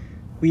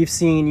 We've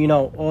seen,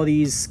 all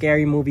these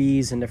scary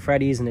movies and the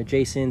Freddys and the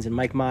Jasons and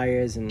Mike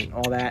Myers and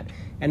all that.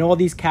 And all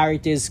these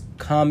characters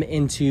come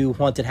into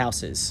haunted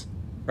houses,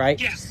 right?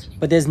 Yes.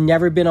 But there's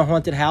never been a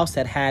haunted house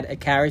that had a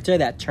character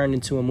that turned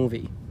into a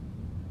movie.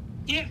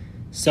 Yeah.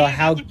 So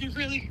that would be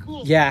really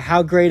cool. Yeah,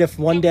 how great if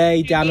one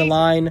day down the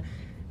line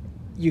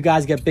you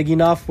guys get big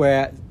enough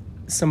where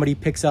somebody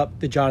picks up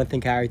the Jonathan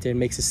character and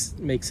makes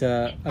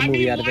a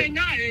movie out of it. Why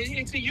not?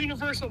 It's a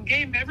universal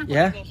game.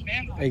 Everybody loves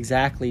Manhunt.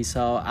 Exactly.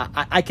 So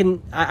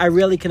I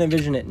really can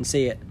envision it and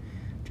see it,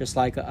 just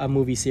like a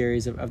movie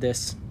series of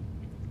this.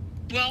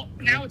 Well,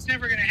 now it's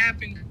never going to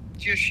happen.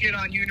 Just shit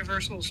on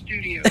Universal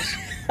Studios.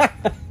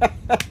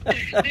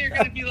 They're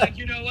going to be like,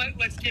 you know what?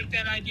 Let's take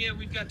that idea.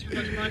 We've got too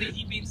much money.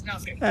 He means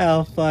nothing.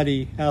 How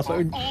funny.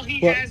 All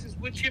he has is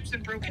wood chips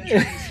and broken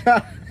trees.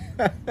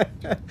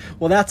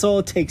 Well, that's all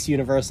it takes,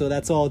 Universal.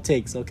 That's all it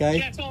takes, okay?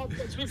 That's all.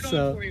 We're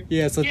coming for you.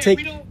 Yeah, so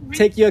take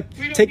your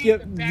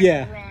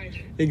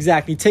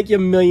exactly. Take your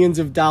millions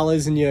of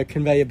dollars in your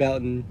conveyor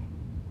belt and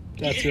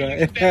that's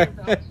right.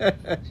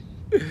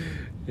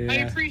 Yeah. I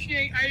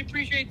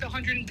appreciate the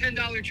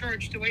 $110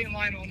 charge to wait in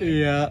line all night.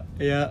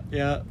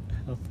 Yeah.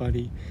 How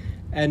funny.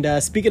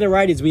 And speaking of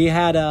writers, we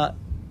had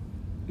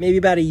maybe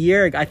about a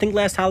year, I think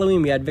last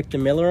Halloween, we had Victor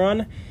Miller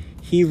on.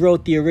 He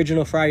wrote the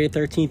original Friday the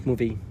 13th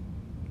movie.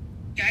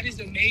 That is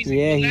amazing.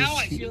 Yeah, well, now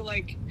I feel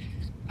like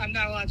I'm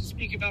not allowed to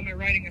speak about my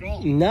writing at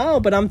all. No,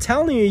 but I'm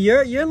telling you,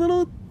 your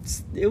little,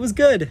 it was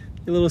good.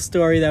 Your little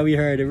story that we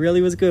heard, it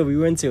really was good. We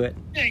were into it.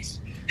 Thanks.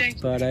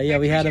 But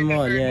we had him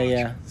on.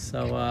 Yeah.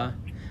 So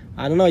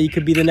I don't know. You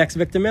could be the next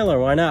Victor Miller.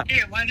 Why not?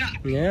 Yeah, why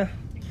not? Yeah.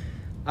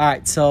 All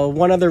right. So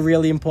one other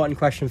really important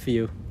question for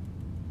you.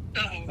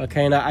 Uh-oh.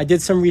 Okay. Now I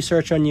did some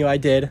research on you. I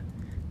did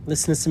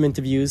listen to some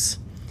interviews,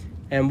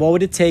 and what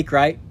would it take,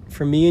 right,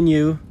 for me and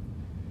you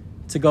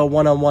to go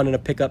one-on-one in a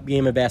pickup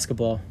game of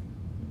basketball?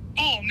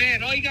 Oh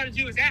man, all you got to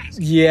do is ask.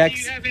 Yeah. Do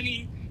you have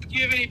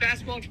any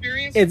basketball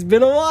experience? It's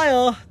been a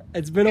while.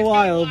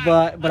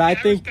 But I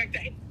think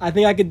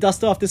I could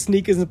dust off the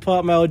sneakers and pull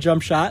out my old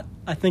jump shot.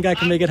 I think I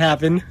can make it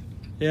happen.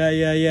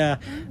 Yeah.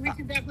 We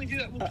can definitely do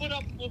that.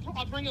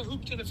 I'll bring a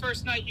hoop to the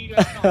first night you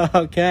guys come.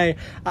 Okay.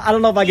 I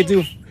don't know if I could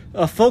do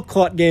a full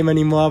court game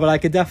anymore, but I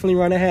could definitely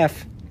run a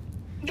half.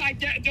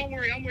 Don't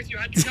worry, I'm with you.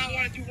 I do not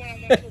want to do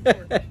one-on-one full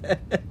court.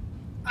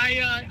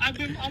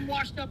 I'm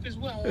washed up as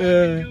well. All I've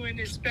been doing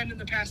is spending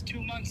the past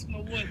 2 months in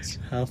the woods.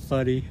 How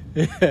funny.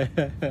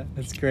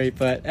 That's great.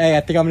 But hey,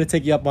 I think I'm going to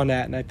take you up on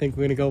that, and I think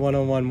we're going to go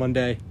one-on-one one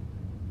day.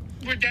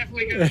 We're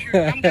definitely going to shoot.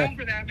 I'm down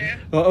for that, man.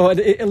 Or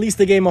at least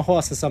a game of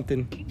horse or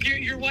something.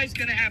 Your wife's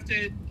going to have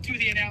to do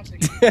the announcing.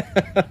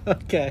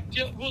 Okay.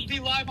 We'll be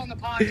live on the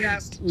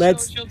podcast.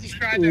 She'll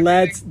describe everything.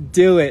 Let's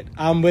do it.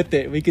 I'm with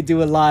it. We could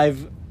do a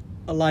live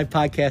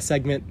podcast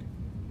segment.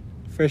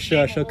 For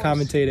sure. She'll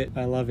commentate it.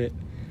 I love it.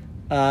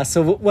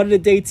 So what are the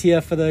dates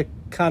here for the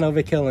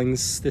Conover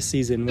Killings this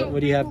season? What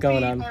do you have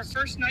going on? Our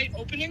first night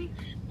opening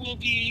will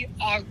be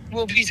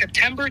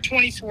September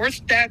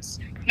 24th. That's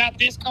not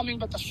this coming,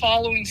 but the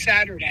following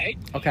Saturday.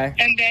 Okay.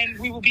 And then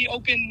we will be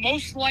open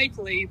most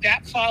likely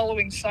that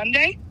following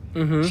Sunday.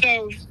 Mm-hmm.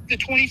 So the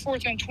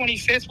 24th and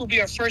 25th will be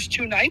our first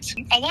 2 nights.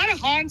 A lot of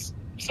haunts,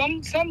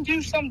 some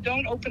do, some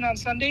don't open on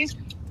Sundays.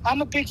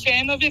 I'm a big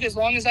fan of it as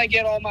long as I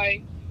get all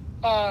my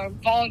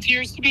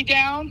volunteers to be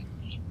down.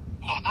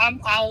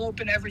 I'll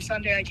open every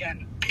Sunday I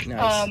can.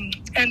 Nice.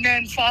 And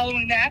then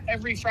following that,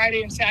 every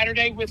Friday and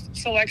Saturday with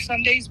select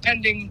Sundays,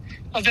 pending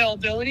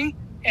availability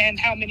and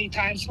how many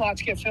time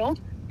slots get filled.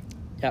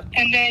 Yep.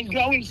 And then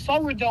going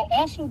forward, there'll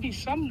also be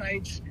some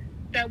nights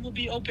that will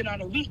be open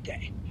on a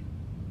weekday.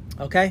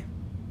 Okay.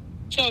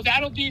 So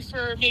that'll be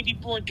for maybe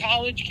bored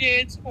college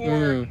kids,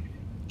 or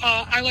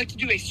I like to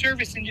do a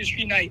service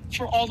industry night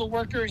for all the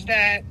workers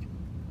that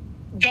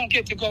don't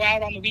get to go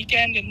out on the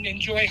weekend and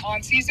enjoy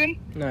haunt season.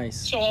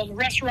 Nice. So all the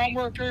restaurant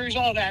workers,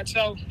 all that.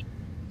 So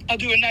I'll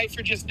do a night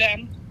for just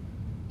them.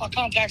 I'll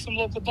contact some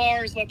local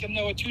bars, let them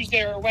know a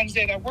Tuesday or a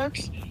Wednesday that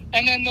works,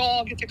 and then they'll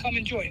all get to come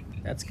enjoy it.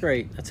 That's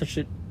great. That's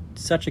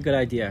such a good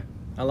idea.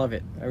 I love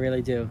it. I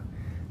really do.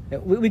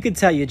 We could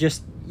tell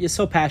you're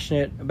so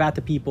passionate about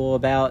the people,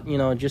 about,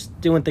 just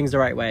doing things the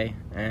right way.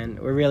 And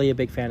we're really a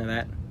big fan of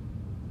that.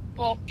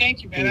 Well,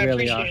 thank you, man. I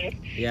really appreciate it.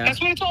 Yeah.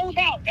 That's what it's all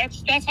about.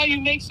 That's how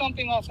you make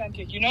something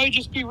authentic. You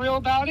just be real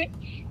about it,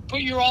 put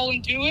your all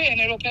into it,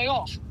 and it'll pay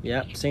off.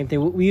 Yeah, same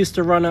thing. We used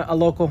to run a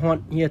local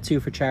haunt here, too,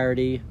 for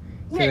charity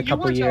for a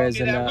couple of years.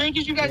 And where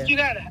did you guys do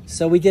that at?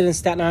 So we did in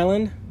Staten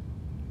Island.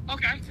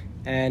 Okay.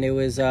 And it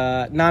was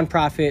a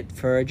non-profit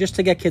for just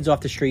to get kids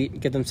off the street,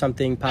 give them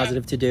something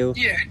positive to do.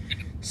 Yeah.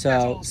 So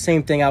awesome.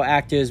 Same thing, our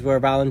actors were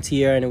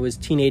volunteer, and it was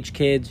teenage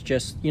kids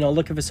just,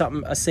 looking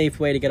for a safe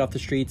way to get off the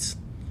streets.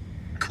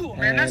 Cool,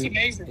 man. That's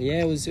amazing.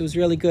 Yeah, it was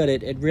really good.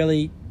 It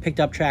really picked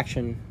up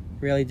traction.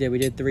 Really did. We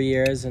did 3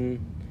 years, and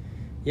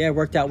yeah, it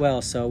worked out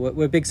well. So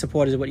we're big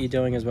supporters of what you're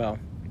doing as well.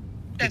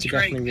 That's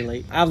great. Definitely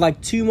relate. I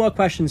have 2 more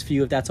questions for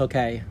you, if that's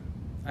okay.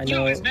 I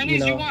know, as many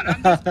as you want.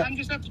 I'm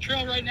just at the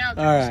trail right now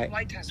doing some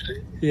light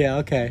testing. Yeah,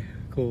 okay,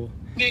 cool.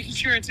 Making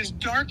sure it's as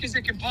dark as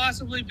it can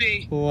possibly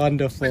be.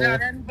 Wonderful.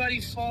 Without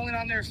anybody falling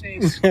on their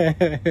face.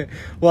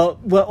 Well,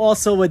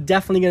 we're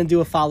definitely going to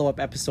do a follow-up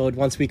episode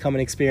once we come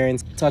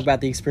and talk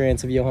about the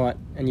experience of your haunt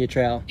and your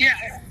trail. Yeah,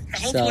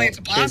 hopefully it's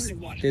a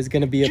positive one. There's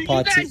going to be a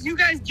part 2. You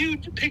guys do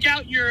pick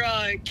out your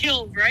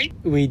kills, right?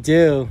 We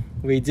do.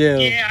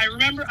 Yeah, I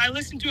remember I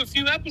listened to a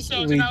few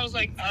episodes and I was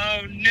like,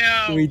 oh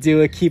no. We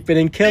do a keep it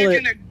and kill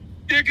it.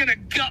 They're gonna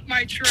gut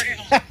my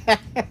trail.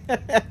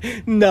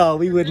 No,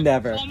 we would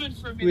never.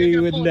 We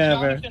would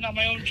never. Jonathan on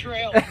my own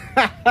trail.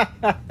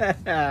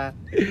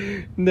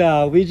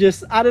 No,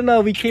 I don't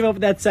know. We came up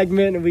with that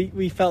segment and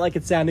we felt like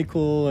it sounded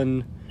cool,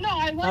 and no,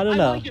 I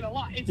like it a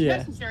lot. It's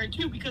necessary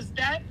too, because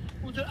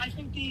I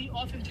think the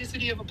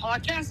authenticity of a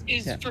podcast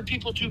is for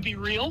people to be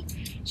real.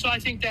 So I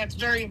think that's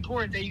very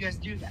important that you guys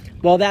do that.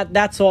 Well,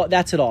 that's all.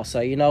 That's it. Also,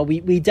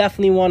 we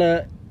definitely want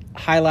to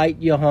highlight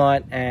your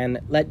haunt and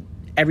let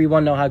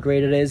everyone know how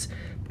great it is.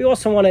 We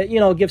also want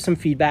to, give some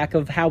feedback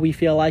of how we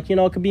feel like,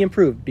 it could be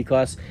improved,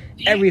 because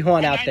every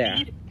haunt out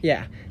there,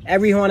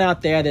 every haunt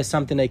out there, there's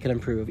something they could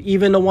improve.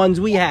 Even the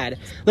ones we had.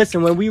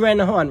 Listen, when we ran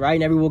the haunt, right,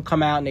 and everyone would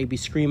come out and they'd be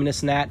screaming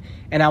this and that,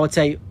 and I would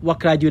say, what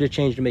could I do to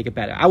change to make it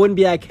better? I wouldn't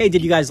be like, hey,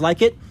 did you guys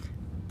like it?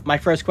 My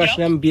first question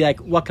to them would be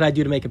like, what could I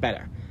do to make it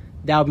better?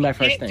 That would be my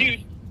first thing.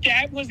 Dude,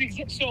 that was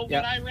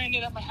when I ran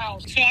it at my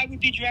house. So I would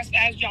be dressed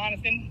as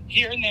Jonathan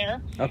here and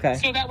there. Okay.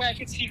 So that way I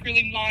could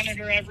secretly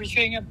monitor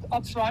everything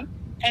up front.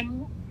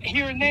 And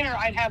here and there,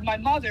 I'd have my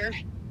mother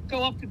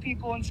go up to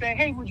people and say,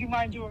 hey, would you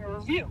mind doing a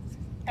review?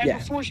 And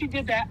before she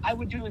did that, I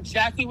would do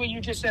exactly what you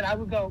just said. I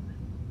would go,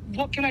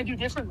 what can I do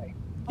differently?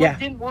 What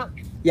didn't work?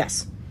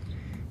 Yes,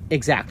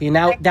 exactly. And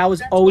that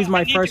was always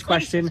my first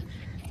question.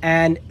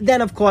 And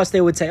then, of course,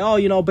 they would say,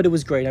 oh, but it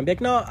was great. I'm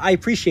like, no, I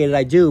appreciate it.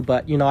 I do.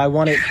 But, I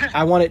want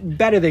it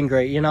better than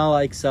great,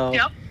 so.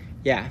 Yep.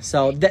 Yeah,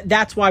 so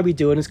that's why we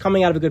do it. It's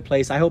coming out of a good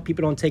place. I hope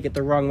people don't take it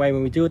the wrong way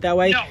when we do it that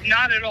way. No,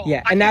 not at all.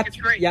 Yeah, I think it's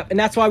great. Yeah, and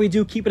that's why we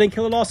do keep it and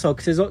kill it also,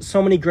 because there's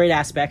so many great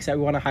aspects that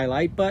we want to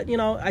highlight. But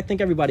I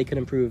think everybody can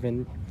improve,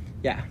 and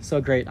yeah, so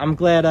great. I'm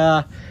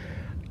glad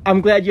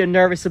you're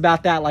nervous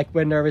about that, like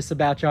we're nervous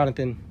about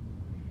Jonathan.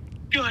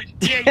 Good.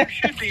 Yeah, you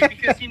should be,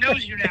 because he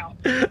knows you now.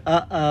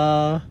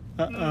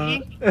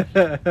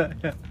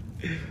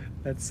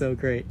 That's so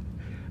great.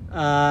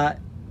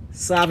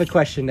 So I have a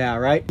question now,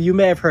 right? You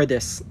may have heard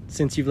this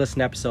since you've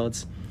listened to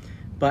episodes,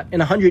 but in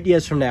 100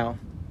 years from now,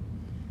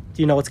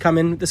 do you know what's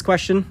coming with this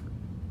question?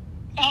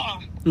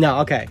 No,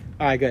 okay.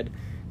 All right, good.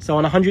 So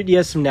in 100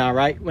 years from now,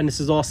 right, when this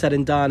is all said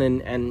and done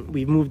and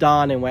we've moved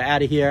on and we're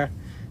out of here,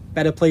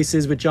 better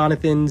places with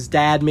Jonathan's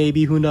dad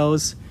maybe, who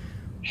knows,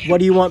 what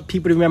do you want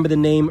people to remember the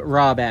name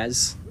Rob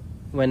as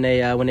when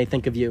they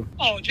think of you?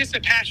 Oh, just a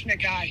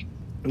passionate guy.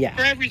 Yeah.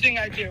 For everything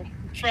I do,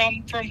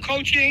 from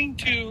coaching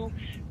to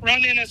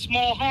running a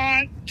small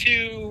haunt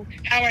to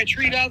how I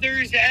treat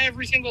others,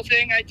 every single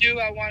thing I do,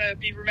 I want to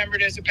be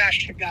remembered as a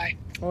passionate guy.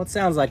 Well, it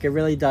sounds like it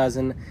really does.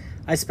 And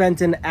I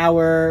spent an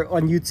hour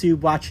on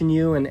YouTube watching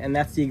you, and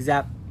that's the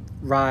exact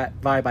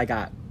vibe I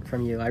got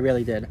from you. I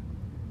really did.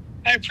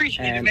 I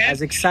appreciate it, man.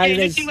 As excited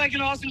you seem like an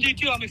awesome dude,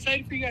 too. I'm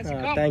excited for you guys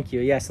to come. Thank you.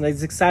 Yes, and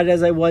as excited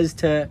as I was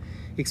to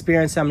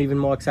experience, I'm even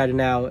more excited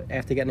now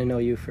after getting to know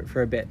you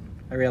for a bit.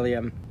 I really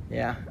am.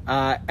 Yeah.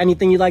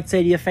 Anything you'd like to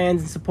say to your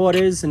fans and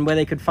supporters, and where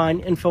they could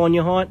find info on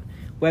your haunt?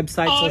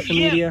 Website, social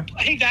media?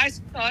 Hey, guys.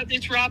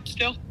 It's Rob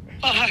still.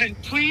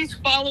 Please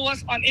follow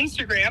us on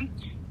Instagram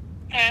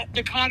at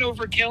The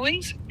Conover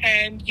Killings,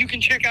 and you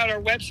can check out our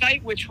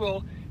website, which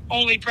will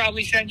only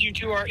probably send you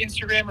to our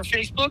Instagram or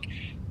Facebook.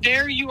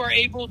 There you are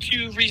able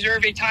to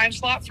reserve a time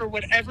slot for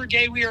whatever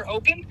day we are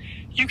open.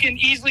 You can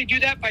easily do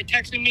that by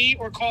texting me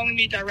or calling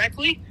me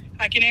directly.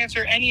 I can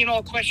answer any and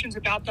all questions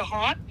about the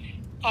haunt.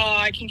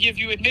 I can give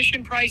you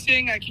admission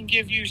pricing. I can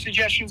give you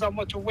suggestions on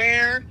what to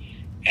wear.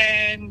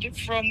 And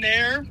from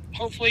there,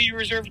 hopefully you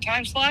reserve a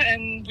time slot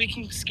and we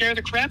can scare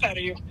the crap out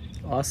of you.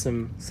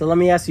 Awesome. So let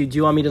me ask you, do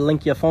you want me to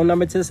link your phone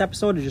number to this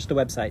episode or just the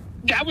website?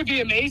 That would be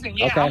amazing.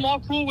 Yeah, Okay. I'm all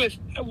cool with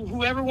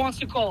whoever wants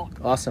to call.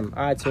 Awesome.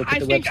 All right, so we'll put I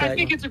the think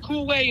website. it's a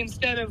cool way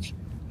instead of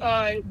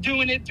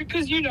doing it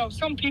because, you know,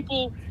 some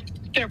people,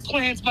 their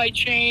plans might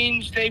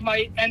change. They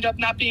might end up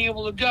not being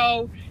able to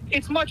go.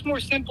 It's much more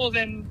simple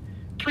than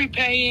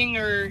prepaying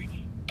or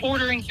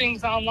ordering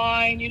things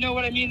online. You know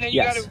what I mean? Then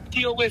you Yes. got to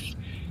deal with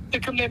the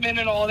commitment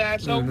and all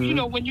that. So, you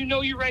know, when you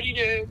know you're ready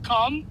to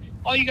come,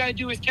 all you got to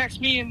do is text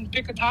me and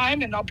pick a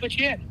time and I'll put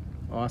you in.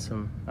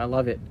 Awesome. I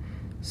love it.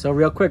 So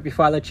real quick,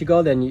 before I let you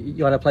go, then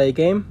you want to play a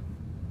game?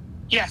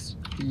 Yes.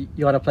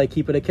 You want to play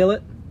Keep It or Kill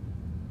It?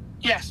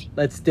 Yes.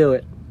 Let's do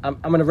it. I'm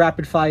going to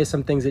rapid fire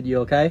some things at you,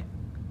 okay?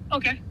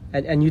 Okay.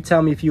 And you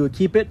tell me if you would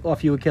keep it or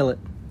if you would kill it.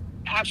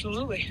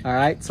 Absolutely. All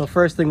right? So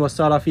first thing, we'll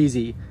start off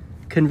easy.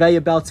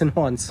 Conveyor belts and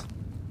horns.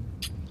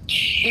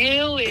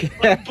 Kill it.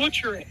 Like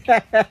butcher it.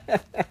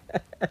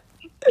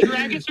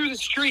 Drag it through the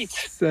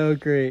streets So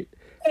great.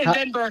 and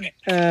then burn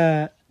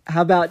it.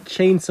 How about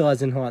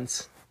chainsaws and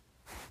haunts?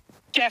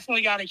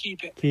 Definitely got to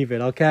keep it. Keep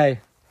it, okay.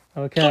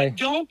 Okay. But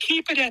don't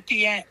keep it at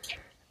the end.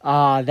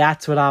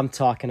 That's what I'm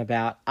talking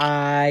about.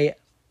 I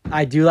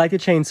do like the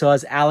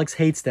chainsaws. Alex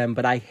hates them,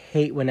 but I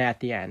hate when they're at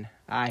the end.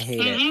 I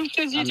hate it.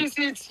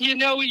 Because you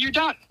know you're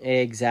done.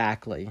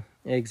 Exactly.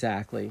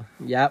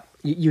 Yep.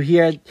 You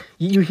hear the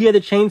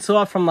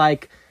chainsaw from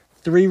like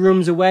 3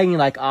 rooms away, and you're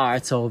like,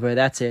 it's over.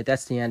 That's it.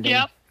 That's the ending.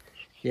 Yep.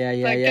 Yeah.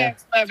 Like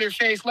that,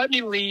 Leatherface. Let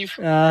me leave.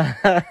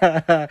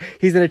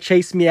 He's gonna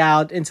chase me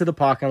out into the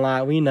parking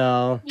lot. We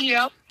know.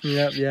 Yep.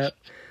 Yep.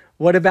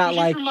 What about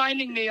You're like?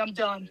 reminding me I'm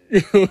done.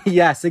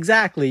 Yes,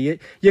 exactly.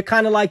 You're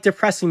kind of like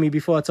depressing me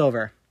before it's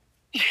over.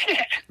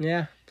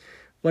 Yeah.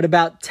 What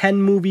about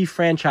 10 movie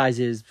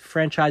franchises?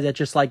 Franchise that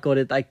just like go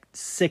to like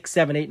 6,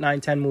 7, 8,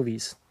 9, 10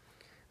 movies.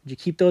 Would you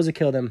keep those or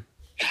kill them?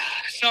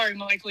 Sorry,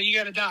 Michael. You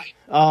got to die.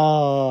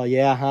 Oh,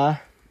 yeah, huh?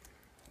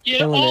 Yeah,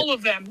 Killing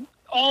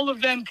all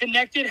of them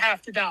connected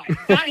have to die.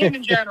 Not him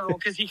in general,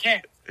 because he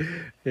can't.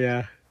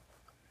 Yeah.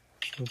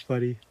 So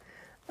funny.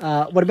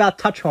 What about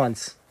touch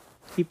haunts?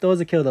 Keep those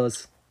or kill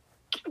those?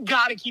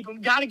 Got to keep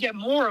them. Got to get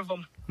more of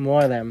them.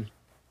 More of them.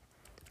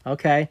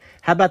 Okay.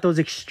 How about those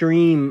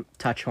extreme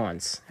touch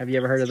haunts? Have you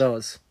ever heard of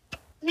those?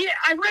 Yeah,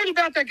 I read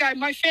about that guy.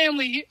 My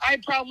family, I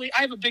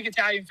have a big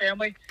Italian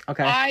family.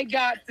 Okay. I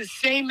got the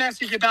same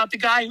message about the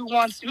guy who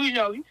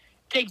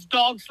takes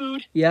dog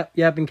food Yep,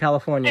 in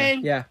California.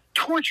 and Yeah.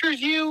 tortures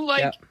you.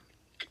 Like, Yep.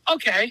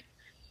 okay,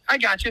 I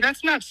got you.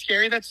 That's not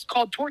scary. That's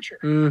called torture.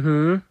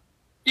 Mm-hmm.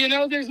 You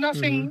know, there's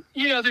nothing,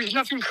 there's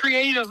nothing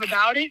creative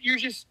about it. You're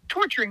just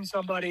torturing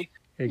somebody.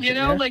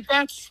 Yeah. Like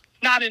that's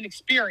not an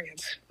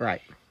experience.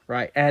 Right.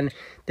 And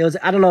there was,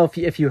 I don't know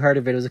if you heard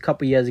of it. It was a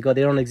couple years ago.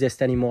 They don't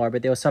exist anymore,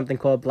 but there was something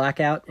called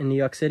Blackout in New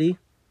York City.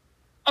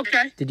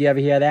 Okay. Did you ever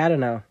hear that or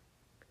no?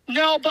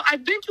 No, but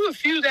I've been to a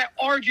few that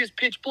are just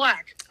pitch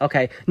black.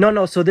 Okay.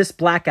 No. So this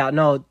Blackout,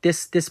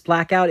 this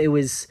Blackout, it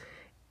was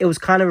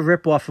kind of a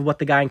ripoff of what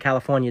the guy in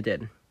California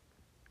did.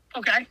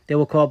 Okay. They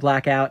were called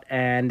Blackout,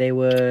 and they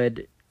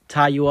would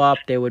tie you up.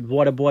 They would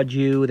waterboard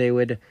you. They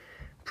would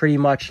pretty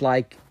much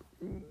like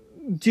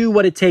do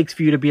what it takes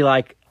for you to be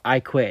like, I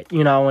quit,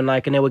 and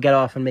they would get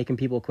off on making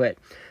people quit.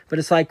 But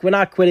it's like, we're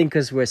not quitting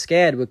because we're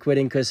scared. We're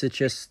quitting because it's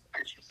just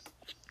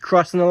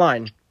crossing the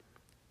line.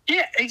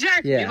 Yeah,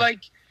 exactly. Yeah.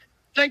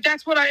 Like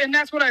that's what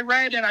I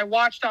read and I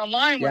watched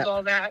online with Yep.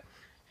 all that.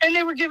 And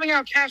they were giving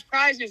out cash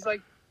prizes. Like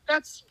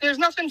there's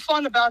nothing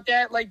fun about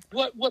that. Like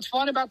what's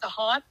fun about the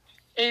haunt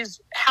is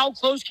how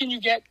close can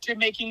you get to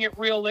making it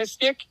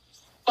realistic?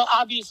 But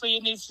obviously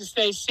it needs to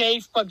stay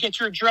safe, but get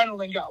your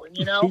adrenaline going,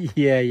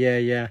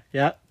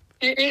 Yeah.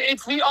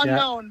 It's the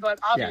unknown, but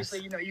obviously,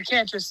 Yes. you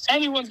can't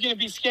anyone's going to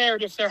be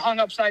scared if they're hung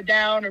upside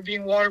down or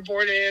being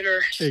waterboarded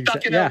or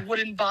stuck in yeah. a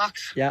wooden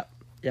box. Yep.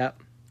 All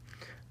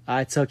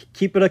right, so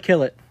keep it or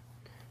kill it.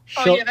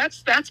 Oh, yeah,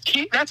 that's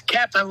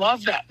kept. I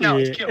love that. No,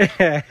 it's killed.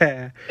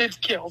 It's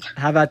killed.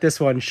 How about this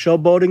one?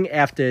 Showboating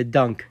after a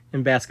dunk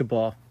in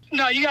basketball.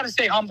 No, you got to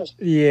stay humble.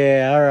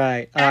 Yeah, all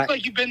right. Act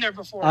like you've been there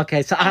before.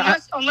 Okay, so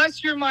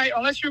unless you're my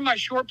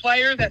short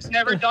player that's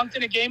never dunked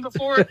in a game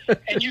before,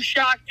 and you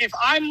shock. If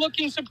I'm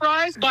looking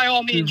surprised, by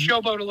all means,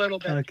 showboat a little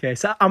bit. Okay,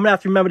 so I'm gonna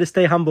have to remember to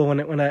stay humble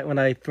when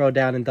I throw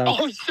down and dunk.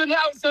 Oh,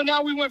 so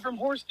now we went from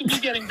horse to me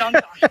getting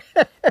dunked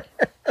on.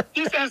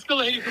 This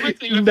escalated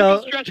quickly. We've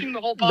been stretching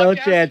the whole podcast. No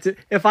chance.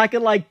 If I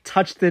can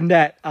touch the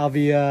net, I'll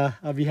be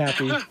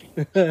happy.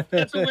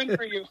 That's a win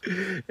for you.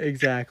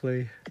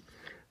 Exactly.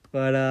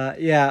 But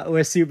yeah,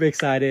 we're super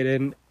excited,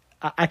 and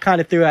I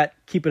kind of threw at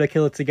Keep It or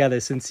Kill It together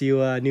since you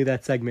knew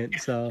that segment.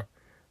 So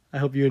I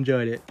hope you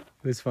enjoyed it.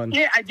 It was fun.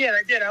 Yeah, I did.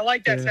 I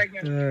like that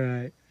segment. All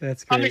right,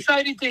 that's great. I'm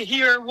excited to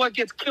hear what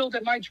gets killed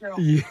at my trail.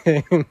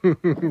 Yeah.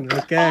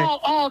 Okay.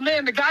 Oh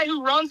man, the guy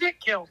who runs it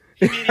killed.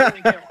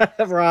 Immediately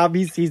killed. Rob,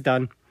 he's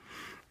done.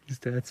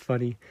 That's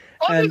funny.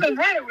 Other than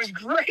that, it was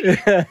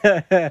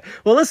great.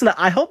 Well, listen,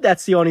 I hope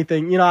that's the only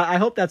thing. I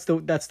hope that's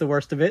the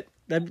worst of it.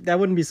 That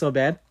wouldn't be so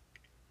bad.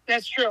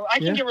 That's true. I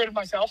can get rid of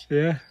myself.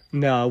 Yeah.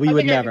 No, we I would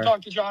think never. I can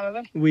talk to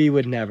Jonathan. We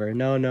would never.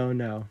 No.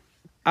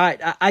 All right.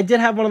 I did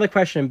have one other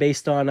question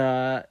based on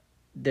the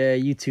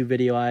YouTube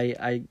video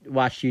I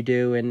watched you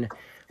do, and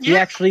we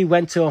actually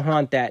went to a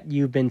haunt that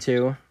you've been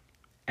to,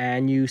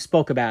 and you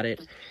spoke about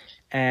it.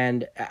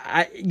 And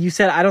you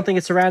said, I don't think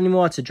it's around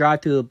anymore. It's a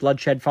drive through the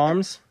Bloodshed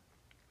Farms.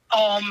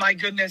 Oh, my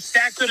goodness.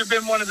 That could have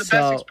been one of the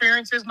best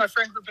experiences my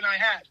friend group and I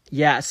had.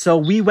 Yeah, so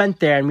we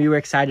went there, and we were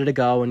excited to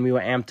go, and we were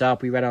amped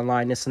up. We read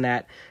online, this and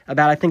that,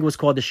 about, I think it was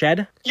called The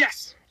Shed.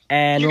 Yes.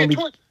 And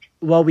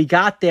when we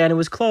got there, and it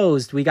was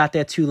closed. We got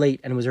there too late,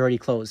 and it was already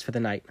closed for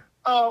the night.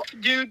 Oh,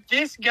 dude,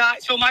 this guy...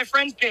 So my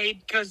friends paid,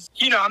 because,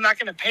 I'm not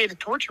going to pay to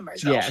torture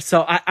myself. Yeah,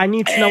 so I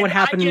need to know what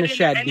happened in the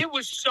shed. And it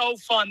was so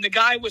fun. The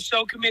guy was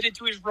so committed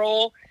to his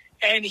role,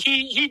 and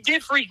he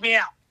did freak me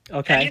out.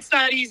 Okay. And it's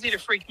not easy to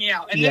freak me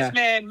out. And this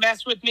man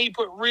messed with me,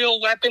 put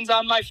real weapons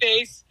on my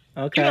face.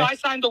 Okay. I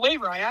signed the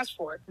waiver. I asked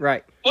for it.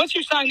 Right. Once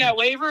you sign that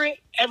waiver,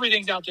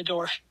 everything's out the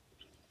door.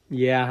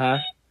 Yeah, huh?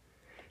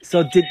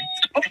 So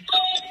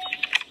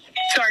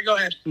Sorry, go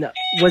ahead. No,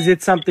 was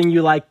it something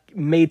you,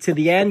 made to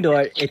the end,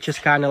 or it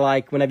just kind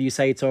of whenever you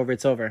say it's over,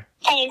 it's over?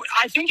 Oh,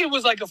 I think it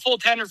was a full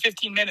 10 or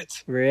 15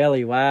 minutes.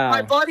 Really? Wow.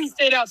 My buddy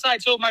stayed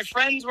outside, so my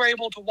friends were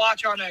able to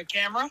watch on a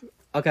camera.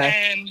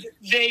 Okay. And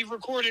they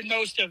recorded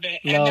most of it.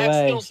 No And that's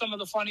way. still some of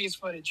the funniest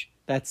footage.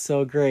 That's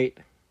so great.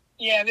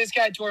 Yeah, this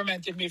guy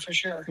tormented me for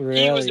sure.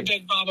 Really? He was a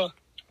big baba.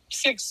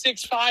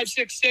 6'5",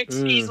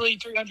 6'6", easily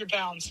 300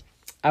 pounds.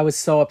 I was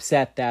so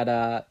upset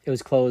that it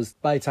was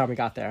closed by the time we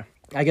got there.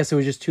 I guess it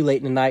was just too late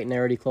in the night, and they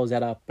already closed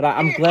that up. But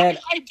I'm glad...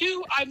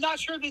 I'm not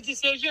sure the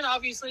decision.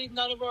 Obviously,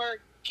 none of our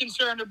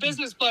concern or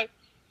business, but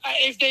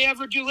if they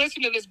ever do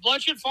listen to this,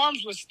 Bloodshed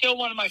Farms was still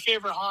one of my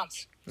favorite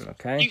haunts.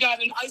 Okay. You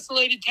got an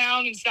isolated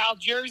town in South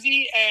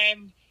Jersey,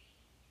 and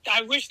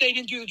I wish they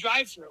didn't do the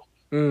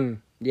drive-through.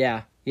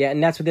 Yeah. Yeah,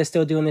 and that's what they're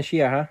still doing this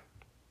year, huh?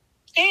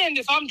 And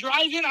if I'm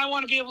driving, I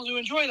want to be able to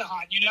enjoy the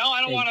haunt,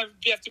 I don't want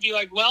to have to be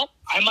like, well,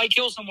 I might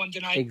kill someone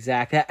tonight.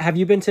 Exactly. Have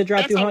you been to a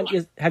drive-through haunt?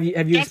 Have you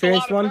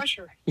experienced a lot one? of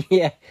pressure.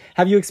 Yeah.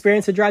 Have you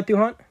experienced a drive-through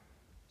haunt?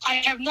 I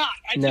have not.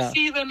 I just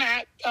see them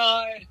at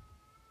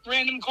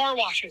random car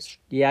washes.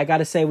 Yeah, I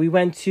gotta say,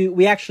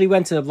 we actually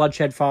went to the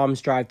Bloodshed Farms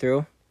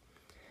drive-through.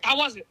 How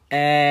was it?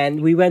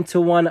 And we went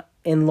to one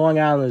in Long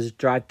Island's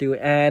drive-through,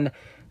 and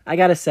I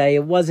gotta say,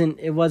 it wasn't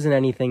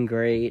anything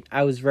great.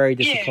 I was very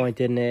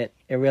disappointed in it.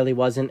 It really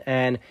wasn't,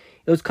 and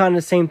it was kind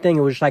of the same thing.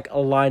 It was like a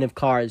line of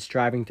cars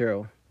driving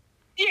through.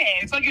 Yeah,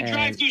 it's like a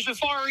drive-through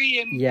safari,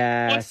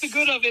 and what's the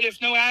good of it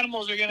if no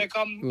animals are gonna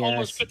come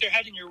almost put their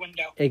head in your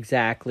window?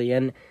 Exactly,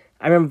 and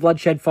I remember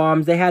Bloodshed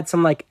Farms. They had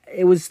some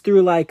it was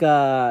through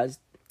a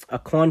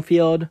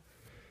cornfield.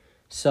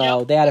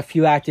 So they had a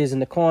few actors in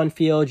the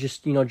cornfield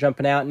just,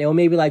 jumping out. And there were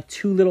maybe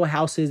 2 little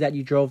houses that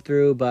you drove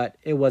through, but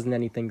it wasn't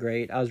anything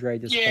great. I was very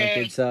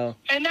disappointed. Yeah. So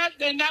And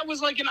that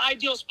was an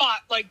ideal spot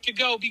to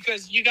go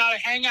because you got to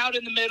hang out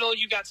in the middle.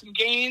 You got some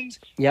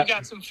games. Yep. You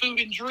got some food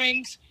and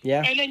drinks.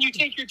 Yeah. And then you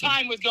take your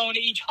time with going to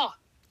each haunt.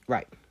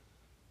 Right.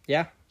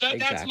 Yeah.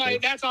 Exactly.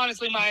 That's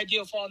honestly my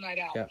ideal fall night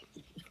out. Yep.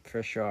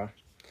 For sure.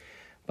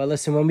 But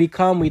listen, when we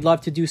come, we'd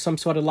love to do some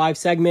sort of live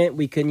segment.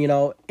 We can,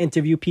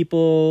 interview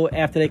people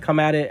after they come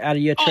out of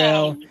your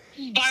trail.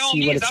 By all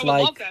means, I would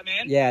love that,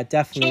 man. Yeah,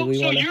 definitely.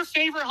 So your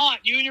favorite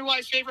haunt, you and your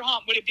wife's favorite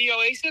haunt, would it be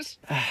Oasis?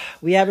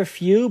 We have a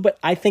few, but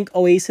I think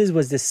Oasis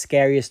was the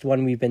scariest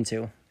one we've been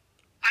to.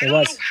 I don't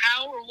know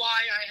how or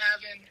why I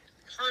haven't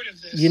heard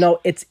of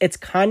this. It's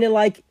kind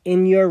of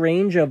in your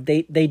range of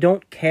they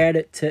don't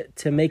care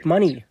to make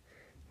money,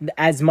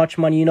 as much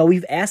money.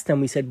 We've asked them.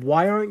 We said,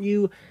 why aren't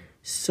you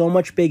so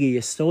much bigger?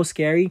 You're so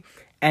scary.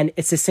 And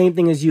it's the same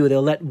thing as you.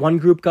 They'll let one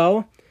group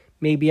go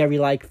maybe every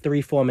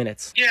 3-4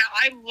 minutes. Yeah,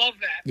 I love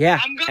that. Yeah.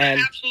 I'm going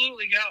to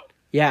absolutely go.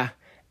 Yeah.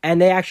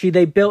 And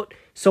they built,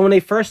 so when they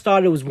first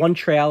started, it was one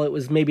trail. It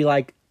was maybe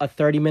a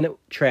 30-minute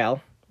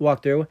trail,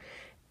 walk through.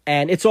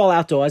 And it's all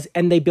outdoors.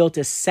 And they built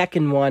a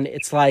second one.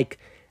 It's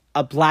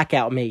a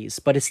blackout maze,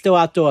 but it's still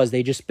outdoors.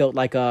 They just built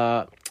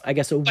a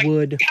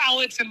wood.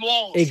 Pallets and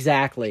walls.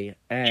 Exactly.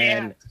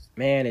 And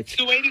man, it's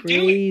the way to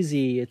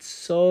crazy. It's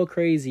so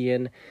crazy.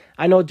 And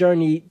I know during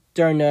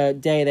the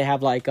day they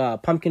have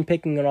pumpkin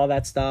picking and all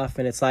that stuff,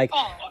 and it's I'm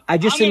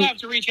gonna have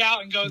to reach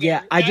out and go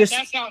there. Yeah,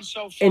 that sounds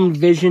so fun.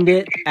 Envisioned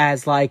it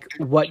as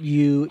what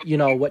you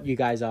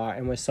guys are,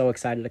 and we're so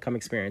excited to come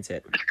experience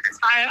it.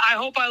 I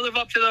hope I live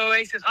up to the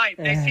Oasis hype.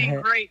 They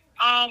seem great.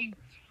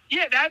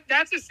 Yeah,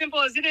 that's as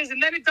simple as it is,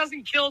 and then it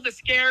doesn't kill the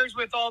scares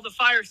with all the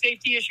fire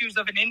safety issues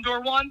of an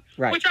indoor one,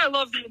 right. Which I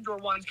love the indoor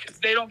ones because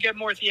they don't get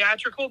more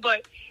theatrical.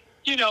 But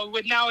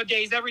with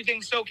nowadays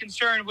everything's so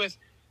concerned with,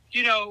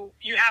 you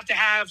have to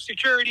have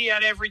security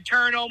at every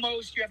turn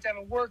almost. You have to have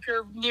a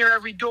worker near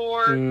every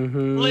door,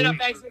 lit up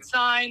exit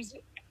signs,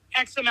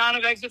 X amount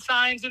of exit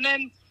signs, and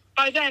then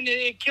by then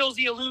it kills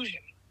the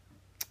illusion.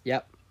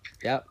 Yep,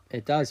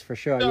 it does for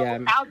sure. So yeah,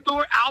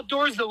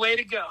 outdoors the way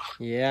to go.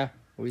 Yeah,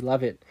 We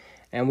love it.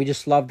 And we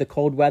just love the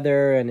cold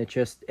weather, and it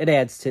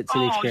adds to the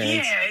Oh,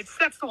 experience. yeah. It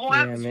sets the whole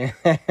atmosphere.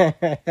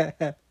 Yeah,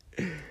 man.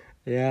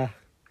 Yeah.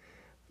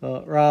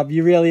 Well, Rob,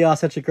 you really are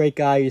such a great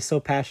guy. You're so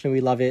passionate.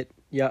 We love it.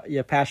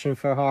 Your passion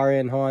for horror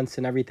and haunts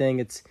and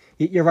everything.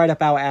 You're right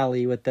up our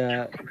alley with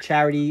the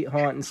charity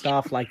haunt and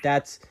stuff. Like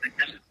that's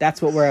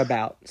what we're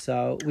about.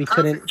 So we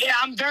couldn't. Yeah,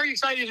 I'm very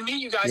excited to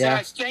meet you guys. Yeah.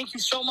 Guys, thank you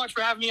so much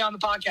for having me on the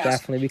podcast.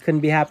 Definitely, we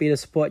couldn't be happy to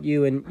support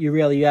you, and you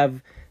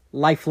have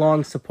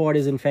lifelong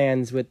supporters and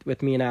fans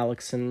with me and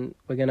Alex, and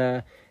we're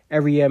gonna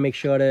every year make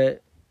sure to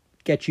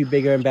get you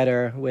bigger and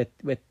better with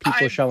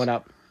people showing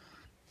up.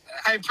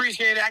 I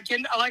appreciate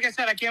it. Like I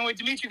said, I can't wait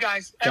to meet you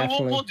guys. And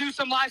Definitely. we'll do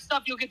some live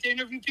stuff. You'll get to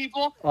interview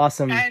people.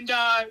 Awesome. And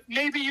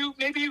maybe you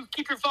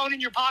keep your phone in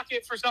your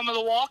pocket for some of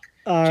the walk.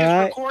 All Just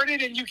right. record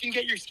it, and you can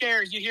get your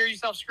scares. You hear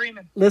yourself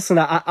screaming. Listen,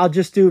 I'll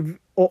just do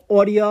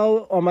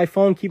audio on my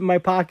phone, keep in my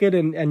pocket,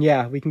 and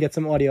yeah, we can get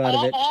some audio out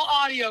of it. All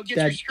audio. Get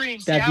your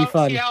screams. That'd be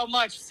fun. See how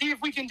much. See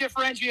if we can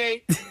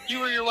differentiate you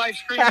or your wife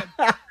screaming.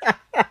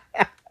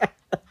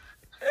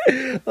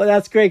 Well,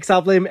 that's great, because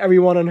I'll blame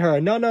everyone on her.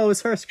 No, it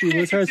was her scream.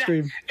 It was her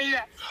scream.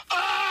 Yeah.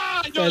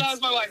 Ah! No, that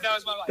was my wife.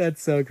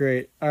 That's so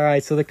great. All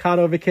right, so the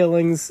Conover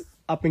Killings,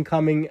 up and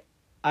coming.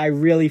 I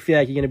really feel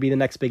like you're going to be the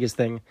next biggest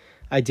thing.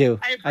 I do.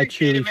 I I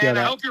appreciate truly it, man. feel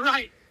that. I hope you're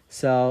right.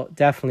 So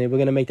definitely, we're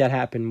going to make that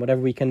happen.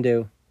 Whatever we can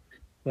do,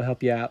 we'll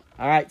help you out.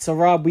 All right, so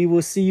Rob, we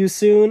will see you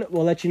soon.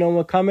 We'll let you know when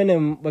we're coming,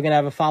 and we're going to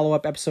have a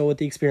follow-up episode with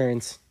the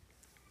experience.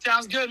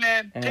 Sounds good,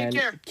 man. And Take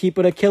care. keep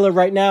it a killer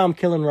right now. I'm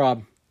killing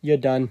Rob. You're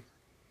done.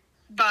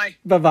 Bye.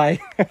 Bye-bye.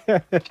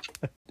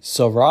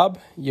 So, Rob,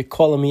 you're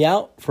calling me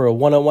out for a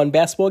one-on-one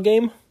basketball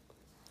game?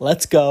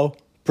 Let's go.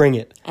 Bring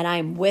it. And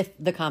I'm with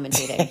the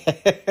commentating.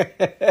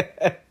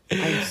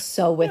 I'm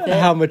so with it.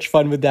 How much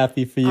fun would that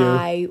be for you?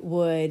 I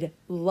would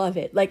love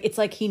it. Like, it's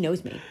like he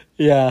knows me.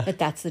 Yeah,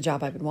 That's the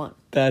job I would want.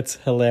 that's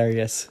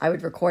hilarious. I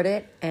would record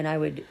it, and I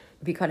would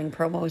be cutting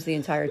promos the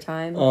entire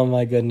time. Oh,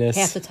 my goodness.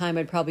 Half the time,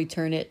 I'd probably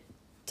turn it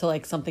to,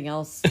 like, something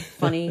else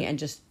funny and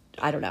just,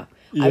 I don't know.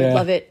 I Yeah. would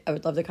love it. I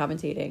would love the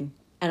commentating.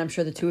 And I'm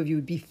sure the two of you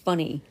would be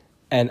funny.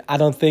 And I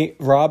don't think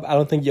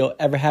you'll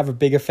ever have a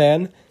bigger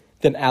fan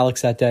than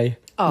Alex that day,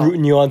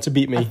 rooting you on to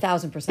beat me.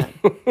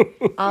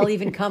 1,000%. I'll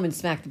even come and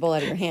smack the ball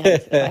out of your hand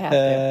if I have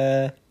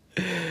to.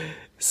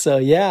 So,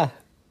 yeah.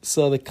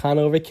 So, the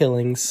Conover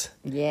Killings.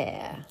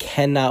 Yeah.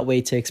 Cannot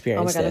wait to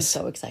experience Oh my God, I'm this.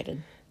 so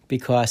excited.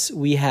 Because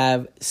we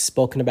have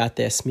spoken about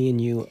this, me and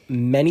you,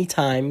 many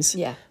times.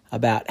 Yeah.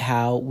 About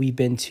how we've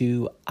been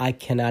to, I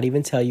cannot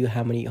even tell you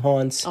how many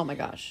haunts. Oh my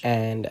gosh.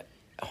 And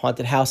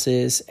haunted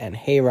houses and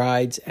hay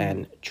rides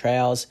and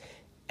trails.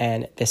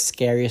 And the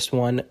scariest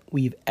one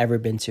we've ever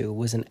been to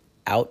was an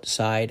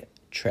outside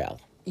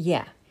trail.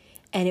 Yeah.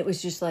 And it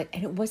was just like,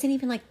 and it wasn't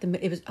even like,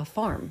 it was a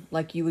farm.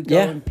 Like you would go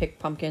Yeah. and pick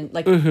pumpkin,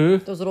 like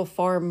those little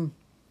farm.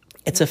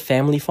 It's a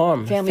family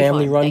farm. Family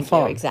farm. run Thank you.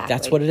 farm. Exactly.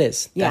 That's what it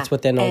is. Yeah. That's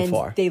what they're known and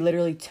for. They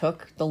literally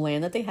took the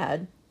land that they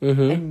had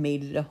and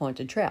made it a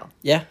haunted trail.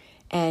 Yeah.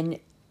 And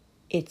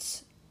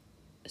it's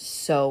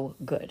so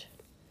good.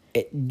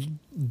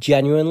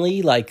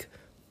 Genuinely, like,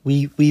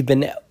 we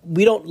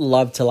don't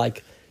love to,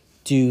 like,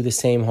 do the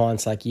same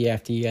haunts, like, year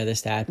after year,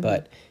 this, that,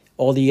 but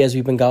all the years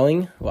we've been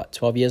going,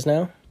 12 years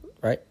now,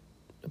 right?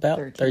 About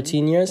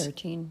 13 years?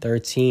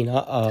 13,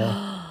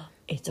 uh-oh.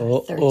 It's our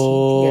 13th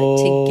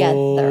year together.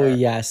 Oh,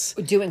 yes.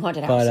 Doing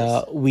haunted houses.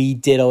 But we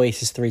did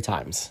Oasis 3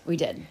 times. We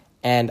did.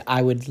 And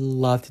I would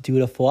love to do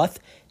it a 4th,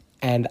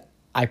 and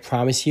I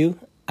promise you,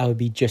 I would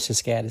be just as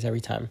scared as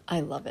every time. I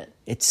love it.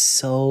 It's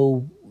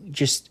so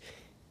just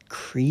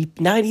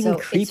not even So,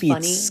 it's creepy,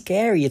 funny. it's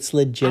scary. It's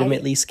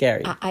legitimately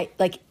scary. I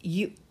like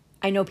you.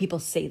 I know people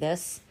say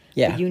this.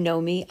 Yeah. But you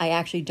know me. I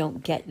actually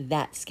don't get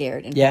that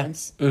scared in Yeah.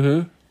 haunts.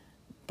 Mm-hmm.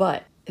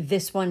 But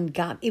this one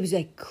it was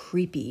like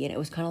creepy, and it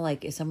was kind of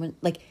like, is someone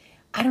like,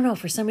 I don't know,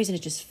 for some reason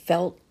it just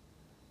felt,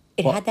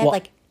 it had that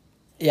like,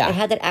 yeah. it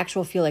had that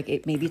actual feel like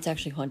maybe it's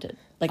actually haunted.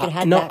 Like it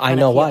had No, that kind I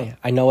know of feel. why.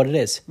 I know what it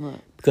is.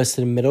 Because it's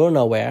in the middle of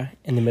nowhere,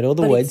 in the middle of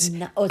the But it's woods.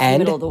 not- it's in the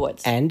middle of the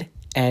woods. And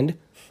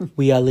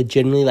we are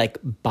legitimately like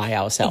by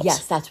ourselves.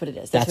 Yes, that's what it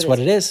is. That's what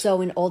it is. So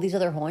in all these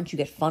other haunts, you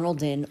get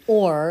funneled in,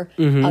 or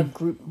a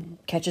group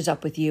catches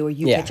up with you, or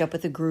you Yeah. catch up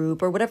with a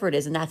group, or whatever it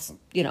is, and that's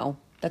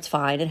that's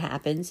fine. It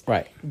happens.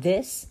 Right.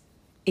 This,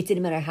 it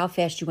didn't matter how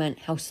fast you went,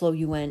 how slow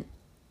you went.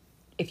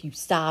 If you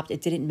stopped,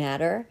 it didn't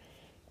matter.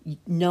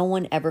 No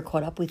one ever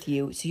caught up with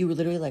you, so you were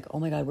literally like, "Oh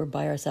my God, we're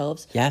by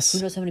ourselves." Yes. Who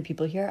knows how many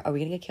people here? Are we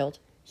gonna get killed?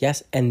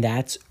 Yes, and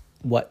that's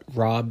what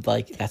Rob,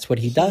 like, that's what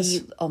he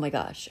does. Oh my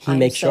gosh, He I'm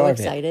makes so sure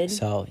excited. of it.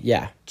 So,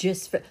 yeah.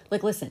 Just for,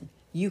 like, listen,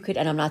 you could,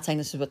 and I'm not saying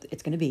this is what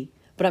it's going to be,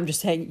 but I'm just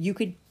saying you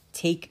could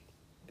take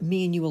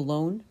me and you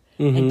alone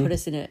and put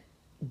us in a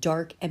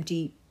dark,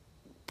 empty,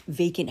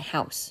 vacant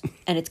house,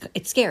 and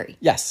it's scary.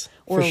 Yes,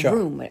 Or for a sure.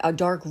 room, a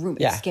dark room.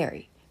 Yeah. It's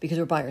scary because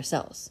we're by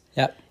ourselves.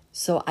 Yep.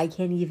 So I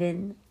can't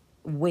even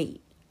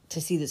wait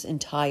to see this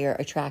entire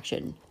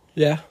attraction.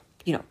 Yeah.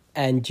 You know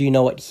And do you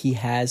know what he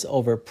has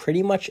over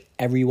pretty much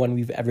everyone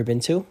we've ever been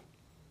to?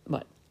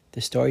 what?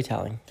 The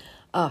storytelling.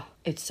 Oh,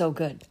 it's so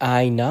good.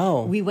 I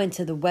know. We went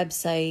to the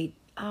website,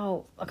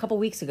 a couple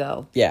weeks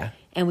ago. Yeah.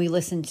 And we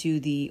listened to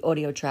the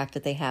audio track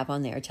that they have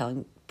on there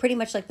telling pretty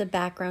much like the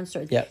background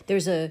story. Yep.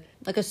 There's a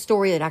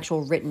story, an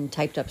actual written,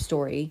 typed up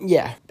story.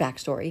 Yeah.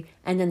 Backstory.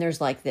 And then there's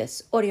like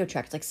this audio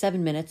track. It's like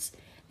 7 minutes.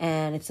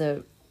 And it's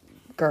a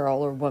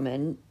girl or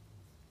woman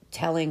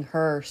telling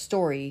her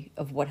story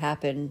of what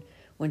happened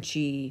when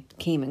she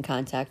came in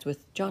contact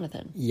with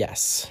Jonathan.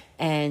 Yes.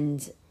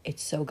 And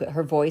it's so good.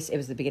 Her voice, it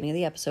was the beginning of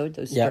the episode,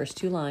 those Yep. first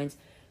 2 lines.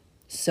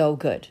 So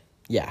good.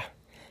 Yeah.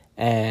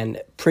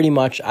 And pretty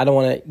much, I don't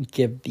want to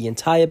give the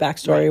entire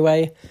backstory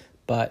away,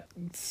 but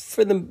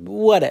for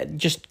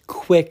just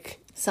quick,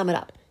 Sum it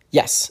up.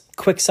 yes,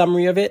 quick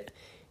summary of it.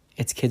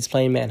 It's kids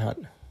playing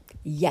Manhunt.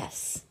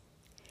 Yes.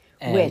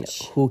 And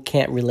Which, who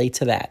can't relate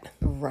to that?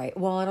 right.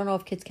 Well, I don't know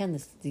if kids can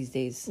these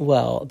days.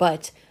 Well,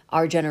 But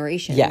our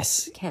generation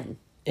Yes. can.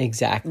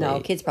 exactly. No,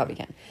 kids probably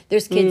can.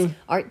 There's kids,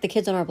 the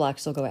kids on our block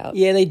still go out.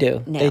 Yeah, they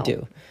do. Now. They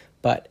do.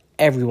 But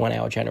everyone in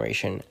our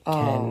generation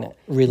can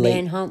relate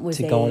Manhunt was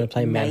to going to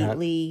play Manhunt.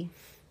 nightly,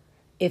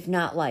 if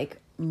not like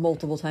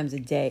multiple times a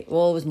day.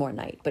 Well, it was more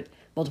night, but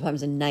multiple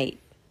times a night,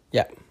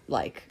 Yeah.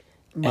 like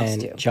must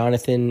And do.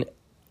 Jonathan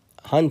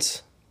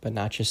hunts, but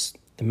not just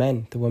the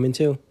men, the women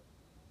too.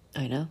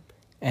 I know.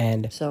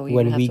 And So we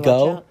when have we to watch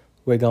go, out.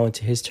 we're going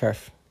to his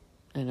turf.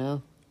 I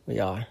know. We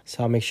are.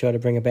 So I'll make sure to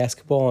bring a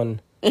basketball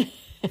and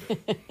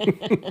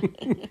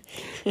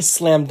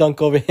slam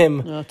dunk over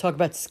him. Talk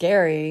about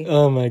scary.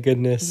 Oh my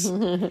goodness.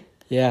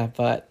 Yeah,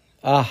 but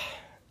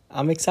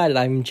I'm excited.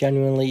 I'm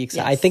genuinely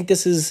excited. I Yes. think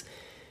this is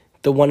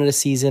the one of the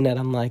season that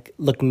I'm like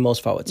looking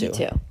most forward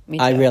to. Me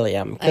I too. really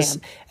am. I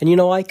am. And you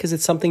know why? Because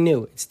it's something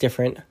new. It's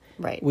different.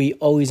 Right. We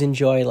always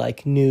enjoy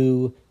like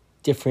new,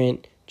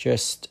 different,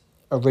 just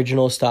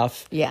original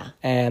stuff. Yeah.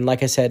 And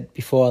like I said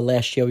before,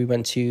 last year we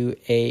went to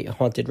a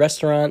haunted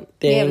restaurant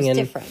thing. Yeah, it was and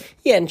different.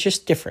 Yeah, and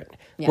just different.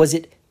 Yeah. Was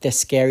it the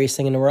scariest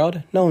thing in the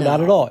world? No,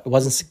 not at all. It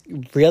wasn't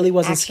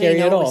Actually, scary you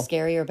know at what all. was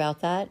scarier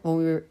about that? When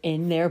we were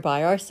in there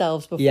by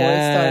ourselves before Yes,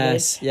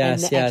 it started. yes,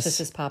 and the yes.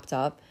 Exorcist popped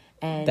up.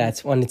 And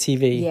That's on the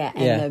TV. yeah,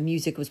 and the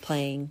music was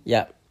playing.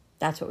 Yeah.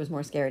 That's what was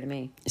more scary to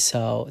me.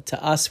 So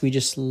to us, we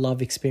just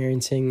love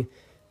experiencing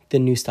the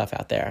new stuff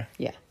out there.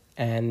 Yeah.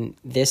 And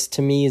this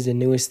to me is the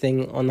newest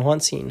thing on the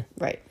haunt scene.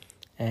 Right.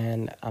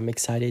 And I'm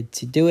excited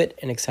to do it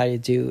and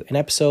excited to do an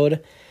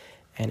episode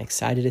and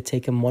excited to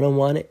take him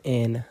one-on-one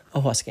in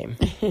a horse game.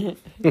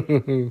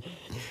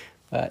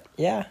 But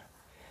yeah,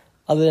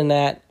 other than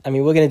that, I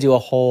mean, we're going to do a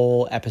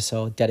whole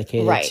episode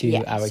dedicated Right. to Yeah.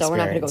 our experience. So we're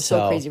not going to go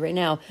so crazy right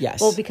now. Yes.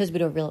 Well, because we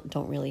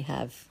don't really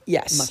have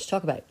Yes. much to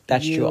talk about.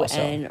 That's you true also.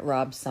 and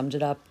Rob summed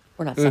it up.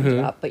 Or not summed it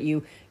up, but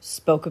you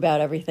spoke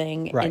about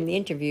everything Right. in the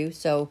interview.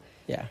 So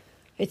Yeah,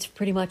 it's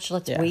pretty much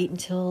let's Yeah. wait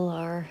until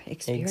our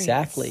experience.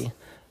 exactly.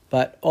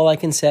 But all I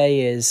can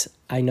say is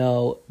I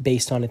know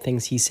based on the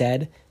things he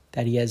said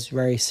that he has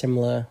very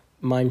similar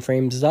mind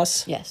frames as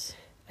us. Yes.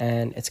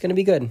 And it's going to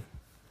be good.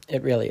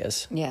 It really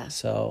is. Yeah.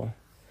 So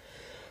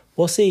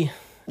we'll see.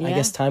 I Yeah.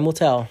 guess time will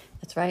tell.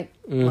 That's right.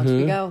 Once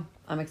we go,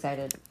 I'm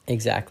excited.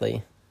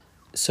 Exactly.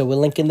 So we'll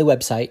link in the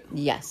website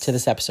Yes. to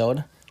this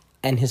episode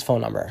and his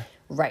phone number.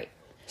 Right.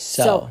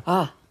 So,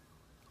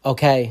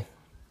 okay.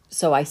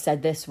 So I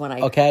said this when I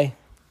Okay.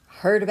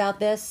 heard about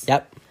this.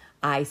 Yep.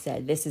 I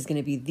said this is going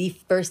to be the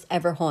first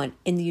ever haunt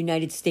in the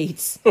United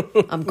States.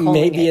 I'm calling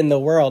Maybe it in the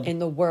world. in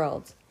the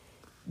world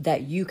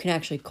that you can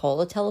actually call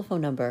a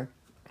telephone number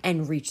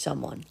and reach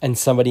someone And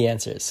somebody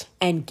answers.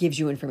 and gives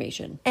you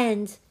information.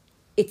 And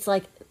it's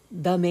like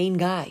the main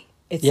guy.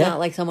 It's Yeah. not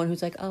like someone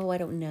who's like, "Oh, I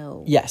don't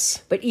know."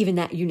 Yes. But even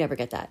that, you never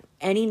get that.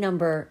 Any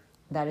number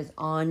that is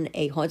on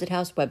a haunted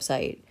house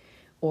website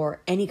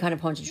or any kind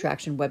of haunted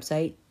attraction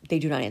website, they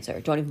do not answer.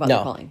 Don't even bother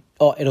No. calling.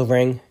 Oh, it'll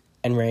ring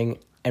and ring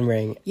and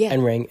ring Yeah.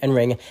 and ring and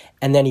ring.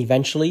 And then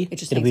eventually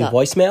just it'll be hangs up.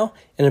 voicemail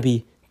and it'll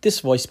be,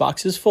 this voice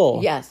box is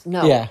full. Yes,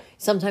 no. Yeah.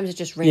 Sometimes it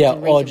just rings Yeah,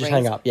 and rings or and just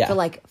rings hang up, yeah. for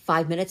like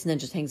 5 minutes and then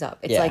just hangs up.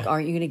 It's Yeah. like,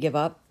 aren't you going to give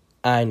up?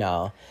 I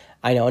know.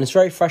 And it's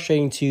very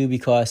frustrating too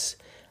because,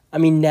 I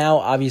mean, now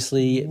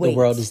obviously Wait. the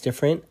world is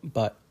different,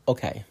 but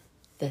okay.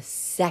 The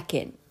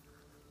second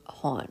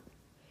haunt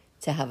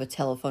to have a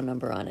telephone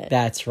number on it.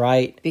 That's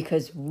right.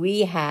 Because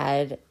we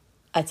had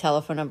a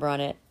telephone number on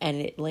it and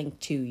it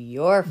linked to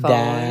your phone.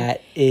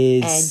 That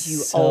is and you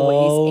so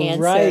always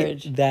answered.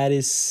 right. That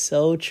is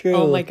so true.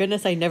 Oh my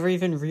goodness, I never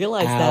even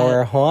realized Our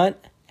that. haunt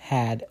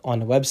had on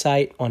the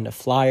website, on the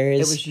flyers,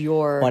 It was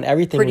your- on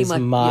everything pretty was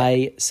much-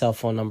 my cell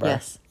phone number.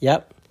 Yes.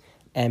 Yep.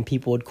 And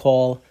people would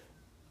call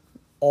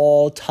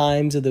all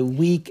times of the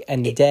week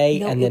and the day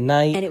No, and the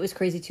night. And it was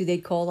crazy too.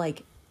 They'd call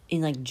like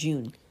in like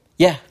June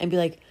yeah. and be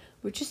like,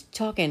 "We're just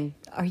talking.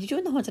 Are you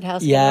doing the haunted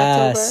house in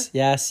October?"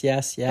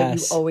 Yes. But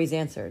you always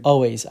answered.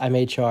 Always. I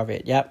made sure of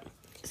it. Yep.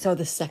 So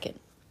the second.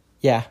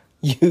 Yeah.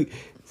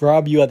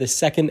 Rob, you are the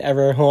second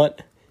ever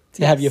haunt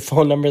to have Yes. your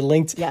phone number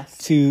linked Yes.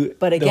 to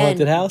But the again,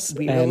 haunted house.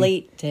 we And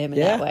relate to him in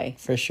yeah, that way.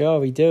 for sure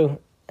we do.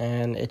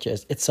 And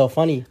it's so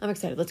funny. I'm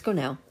excited. Let's go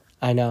now.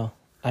 I know.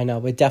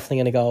 We're definitely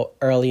going to go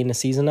early in the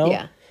season though.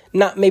 Yeah.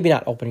 Maybe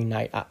not opening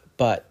night, but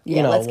but Yeah,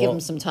 you know, let's give him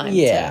some time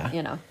Yeah, to,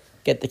 you know.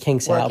 get the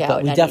kinks work out. But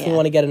out we and, definitely yeah.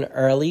 want to get in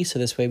early, so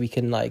this way we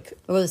can like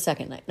Or the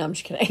second night. No, I'm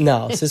just kidding.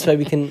 no, so this way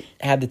we can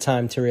have the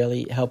time to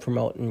really help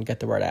promote and get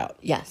the word out.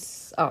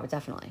 Yes. Oh,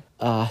 definitely.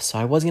 So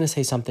I was gonna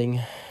say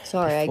something.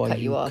 Sorry, I before cut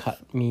you off.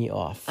 Cut me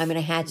off. I mean,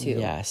 I had to.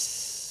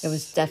 Yes. It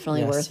was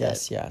definitely worth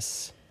yes, it.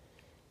 Yes.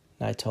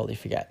 I totally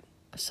forget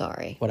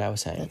Sorry. what I was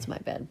saying. That's my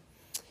bad.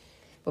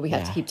 But we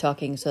have to Yeah. keep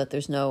talking so that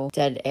there's no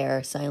dead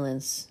air,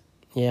 silence.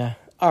 Yeah.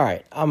 All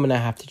right. I'm gonna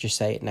have to just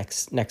say it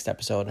next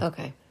episode.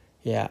 Okay.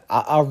 Yeah.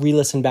 I'll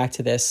re-listen back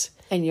to this.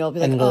 And you'll be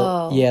like, And it'll,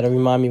 oh. yeah, it'll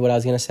remind me what I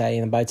was gonna say,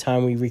 and by the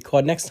time we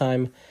record next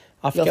time,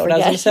 I'll You'll forget what I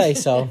was gonna forget.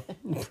 say. So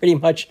pretty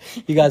much,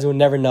 you guys will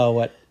never know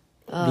what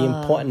the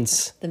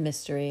importance The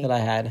mystery. that I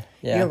had.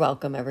 Yeah, You're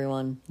welcome,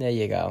 everyone. there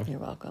you go. You're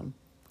welcome.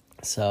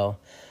 So,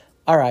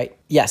 all right,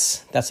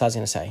 yes, that's what I was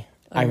gonna say.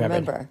 I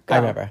remembered. Go. I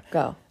remember.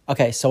 Go.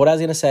 Okay, so what I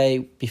was gonna say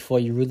before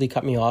you rudely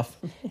cut me off,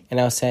 and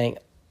I was saying,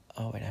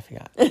 oh wait, I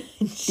forgot.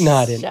 No,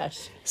 I didn't.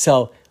 Shush.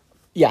 So,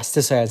 yes,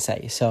 this is what I'd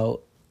say.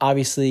 So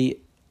obviously,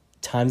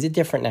 times are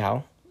different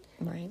now.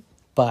 Right.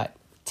 But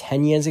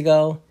 10 years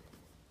ago,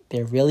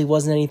 there really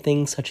wasn't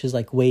anything such as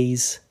like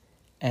Waze,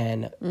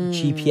 and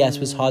GPS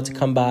was hard to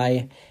come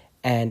by.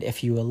 And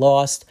if you were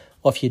lost,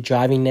 or if you're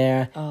driving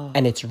there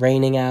and it's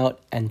raining out,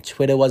 and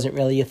Twitter wasn't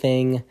really a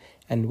thing,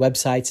 and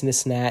websites and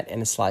this and that,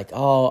 and it's like,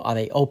 oh, are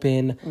they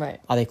open? Right.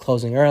 Are they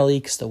closing early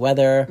because the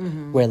weather?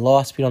 We're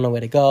lost, we don't know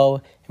where to go,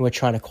 and we're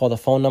trying to call the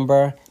phone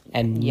number,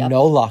 and Yep.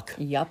 no luck.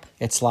 Yup.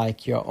 It's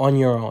like you're on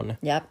your own.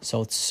 Yep.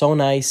 So it's so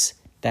nice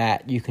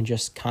that you can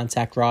just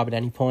contact Rob at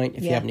any point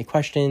if you Yeah. have any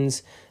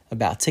questions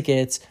about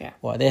tickets Yeah.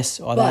 or this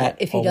or But that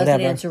if he or doesn't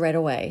whatever. answer right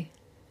away,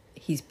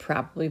 he's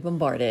probably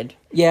bombarded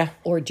Yeah,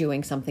 or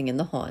doing something in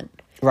the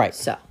haunt. right.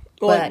 So,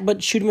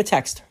 but shoot him a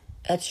text.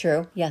 that's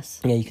true. Yes.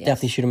 Yeah, you can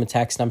definitely shoot him a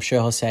text. And I'm sure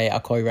he'll say, "I'll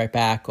call you right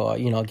back," or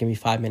give me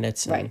 5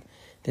 minutes and Right.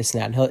 this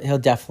and that. And he'll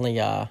definitely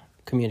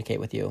communicate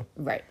with you.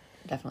 Right.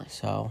 Definitely.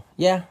 So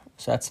yeah,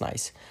 so that's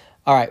nice.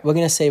 All right, we're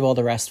gonna save all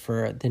the rest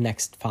for the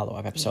next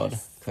follow-up episode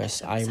Yes,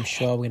 because I'm I'm excited.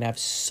 sure we're gonna have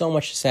so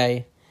much to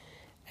say,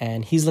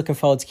 and he's looking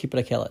forward to Keep It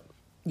or Kill It,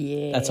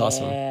 Yeah. That's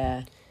awesome.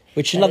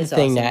 which is That another is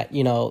thing awesome.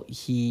 that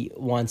he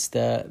wants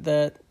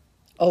the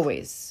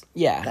Always.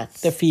 yeah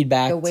That's the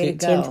feedback the way to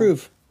to go.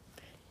 improve.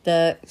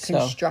 The So-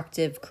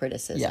 constructive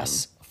criticism.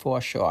 Yes,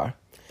 for sure.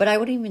 But I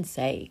wouldn't even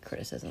say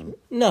criticism.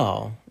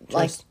 No,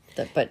 Like, just,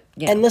 but,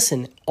 and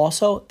listen.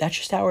 Also, that's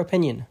just our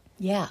opinion.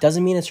 yeah.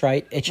 Doesn't mean it's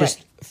right. It's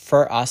just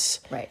for us.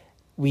 Right.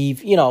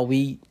 We've we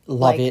love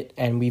Like- it,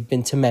 and we've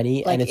been to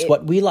many, like and it's it-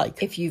 what we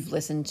like. If you've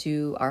listened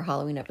to our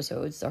Halloween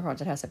episodes, our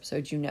haunted house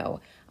episodes,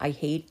 I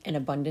hate an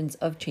abundance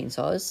of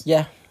chainsaws.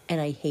 Yeah.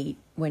 And I hate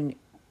when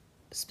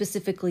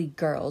specifically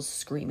girls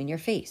scream in your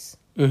face.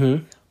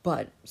 Mm-hmm.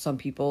 But some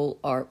people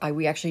are.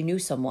 We actually knew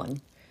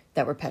someone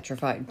that were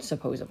petrified,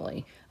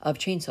 supposedly, of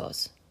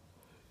chainsaws,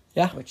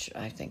 Yeah. which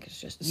I think is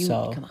just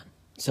So come on.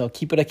 So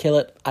Keep It or Kill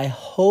It. I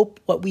hope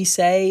what we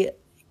say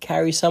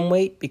carries some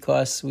weight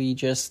because we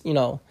just We've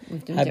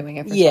been doing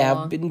it for so yeah,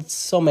 long. been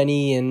so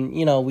many, and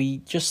we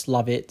just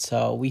love it.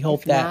 So we hope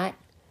If that. not,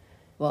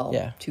 well,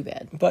 Yeah. too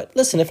bad. But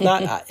listen, if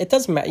not, it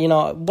doesn't matter.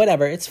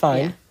 Whatever, it's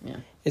fine. Yeah.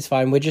 It's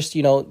fine. We're just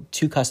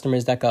 2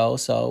 customers that go,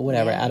 so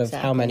whatever. Yeah, out of how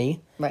exactly.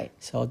 many? Right.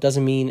 So it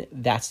doesn't mean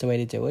that's the way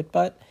to do it.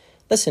 But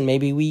listen,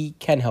 maybe we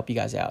can help you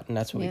guys out, and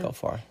that's what we Yeah. go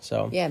for.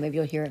 So Yeah, maybe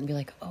you'll hear it and be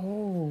like,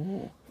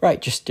 oh,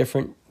 right, just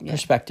different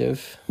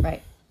perspective.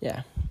 right.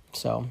 Yeah.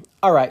 So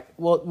all right,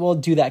 we'll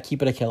do that.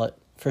 Keep It or Kill It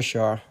for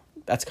sure.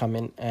 That's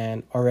coming,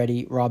 and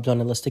already Rob's on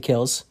the list of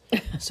kills.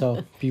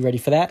 So be ready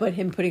for that. But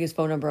him putting his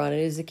phone number on it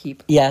is a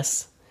keep.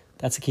 Yes,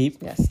 that's a keep.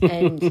 Yes.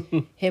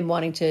 And him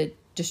wanting to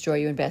destroy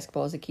you in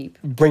basketball is a keep.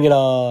 Bring it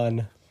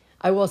on.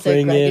 I will say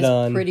Bring Greg it is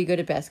on. pretty good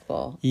at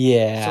basketball.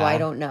 Yeah. So I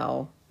don't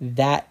know.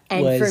 That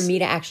And was for me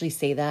to actually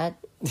say that,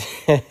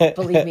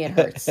 believe me, it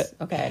hurts.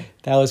 Okay.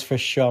 that was for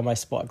sure my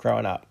sport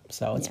growing up.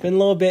 So it's Yeah. been a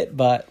little bit,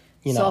 but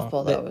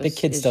Softball, though, the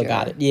kids is still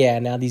got your- it. Yeah.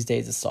 Now these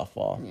days it's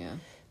softball. Yeah.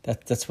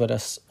 That's what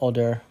us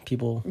older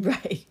people.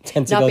 Right.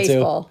 Tend to Not go to.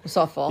 baseball,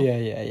 softball.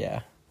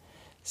 Yeah.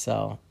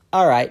 So,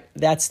 all right,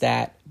 that's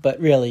that. But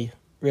really,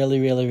 really,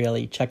 really,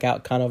 really check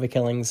out Conover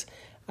Killings.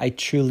 I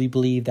truly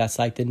believe that's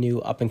like the new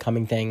up and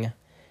coming thing.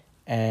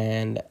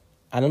 And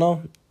I don't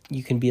know,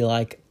 you can be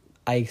like,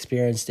 I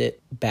experienced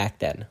it back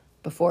then.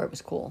 Before it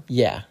was cool.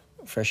 Yeah,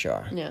 for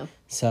sure. Yeah.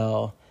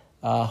 So,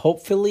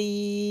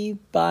 hopefully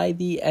by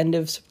the end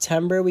of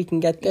September we can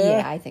get there.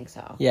 Yeah, I think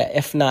so. Yeah,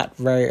 if not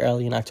very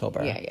early in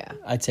October. Yeah.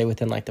 I'd say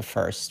within like the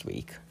first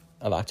week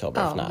of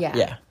October, if Oh, not.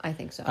 yeah. I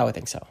think so. I would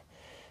think so.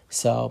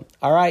 So,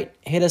 all right,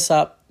 hit us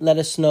up. Let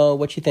us know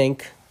what you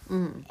think.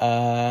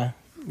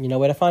 You know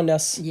where to find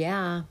us.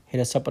 Yeah. Hit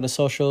us up on the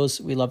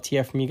socials. We love to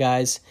hear from you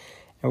guys.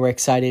 And we're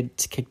excited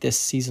to kick this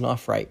season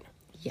off right.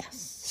 Yes.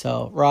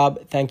 So,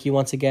 Rob, thank you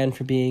once again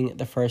for being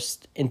the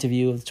first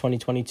interview of the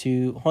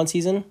 2022 haunt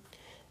season.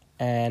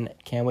 And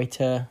can't wait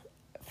to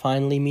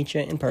finally meet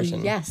you in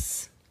person.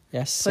 Yes.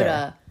 Yes, Put sir.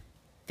 a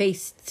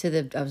face to the,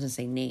 I was going to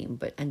say name,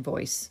 and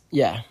voice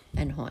Yeah.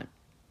 and haunt.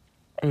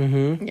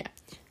 Mm-hmm. Yeah.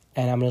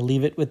 And I'm going to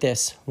leave it with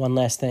this. One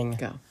last thing.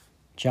 Go.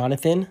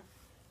 Jonathan,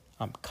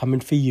 I'm coming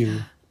for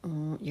you.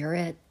 You're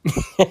it.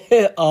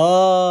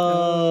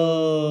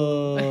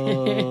 Oh.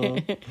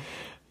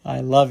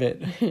 I love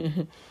it.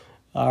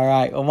 All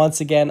right. Well, once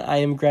again, I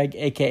am Greg,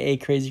 a.k.a.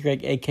 Crazy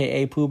Greg,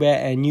 a.k.a. Pooh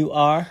Bear, and you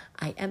are?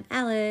 I am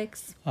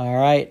Alex. All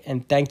right.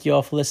 And thank you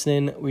all for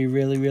listening. We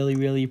really, really,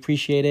 really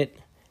appreciate it.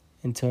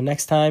 Until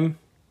next time,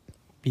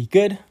 be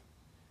good.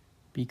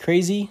 Be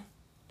crazy.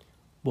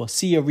 We'll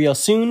see you real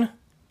soon.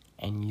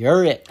 And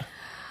you're it.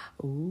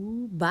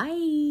 Ooh,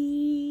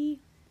 bye.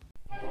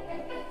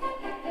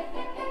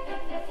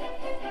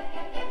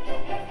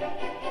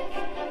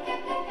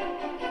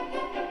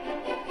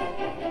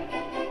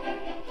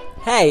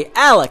 Hey,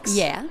 Alex.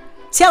 Yeah.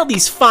 Tell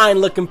these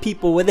fine-looking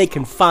people where they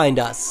can find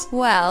us.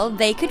 Well,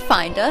 they could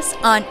find us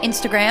on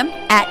Instagram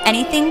at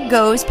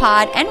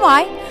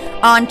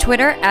anythinggoespodny, on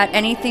Twitter at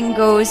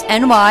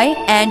anythinggoesny,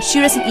 and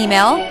shoot us an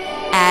email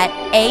at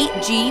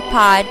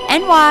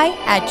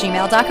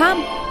agpodny@gmail.com.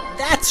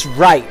 That's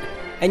right.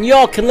 And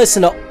y'all can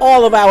listen to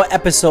all of our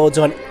episodes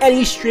on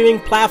any streaming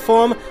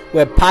platform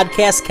where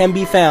podcasts can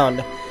be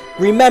found.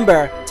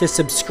 Remember to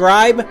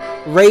subscribe,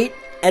 rate,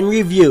 and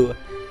review,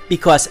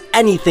 because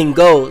anything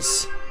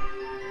goes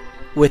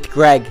with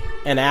Greg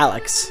and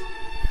Alex.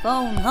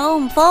 Phone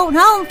home, phone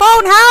home,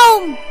 phone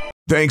home!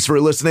 Thanks for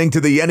listening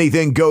to the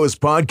Anything Goes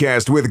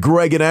podcast with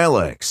Greg and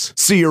Alex.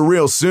 See you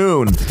real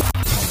soon,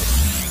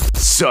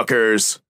 suckers.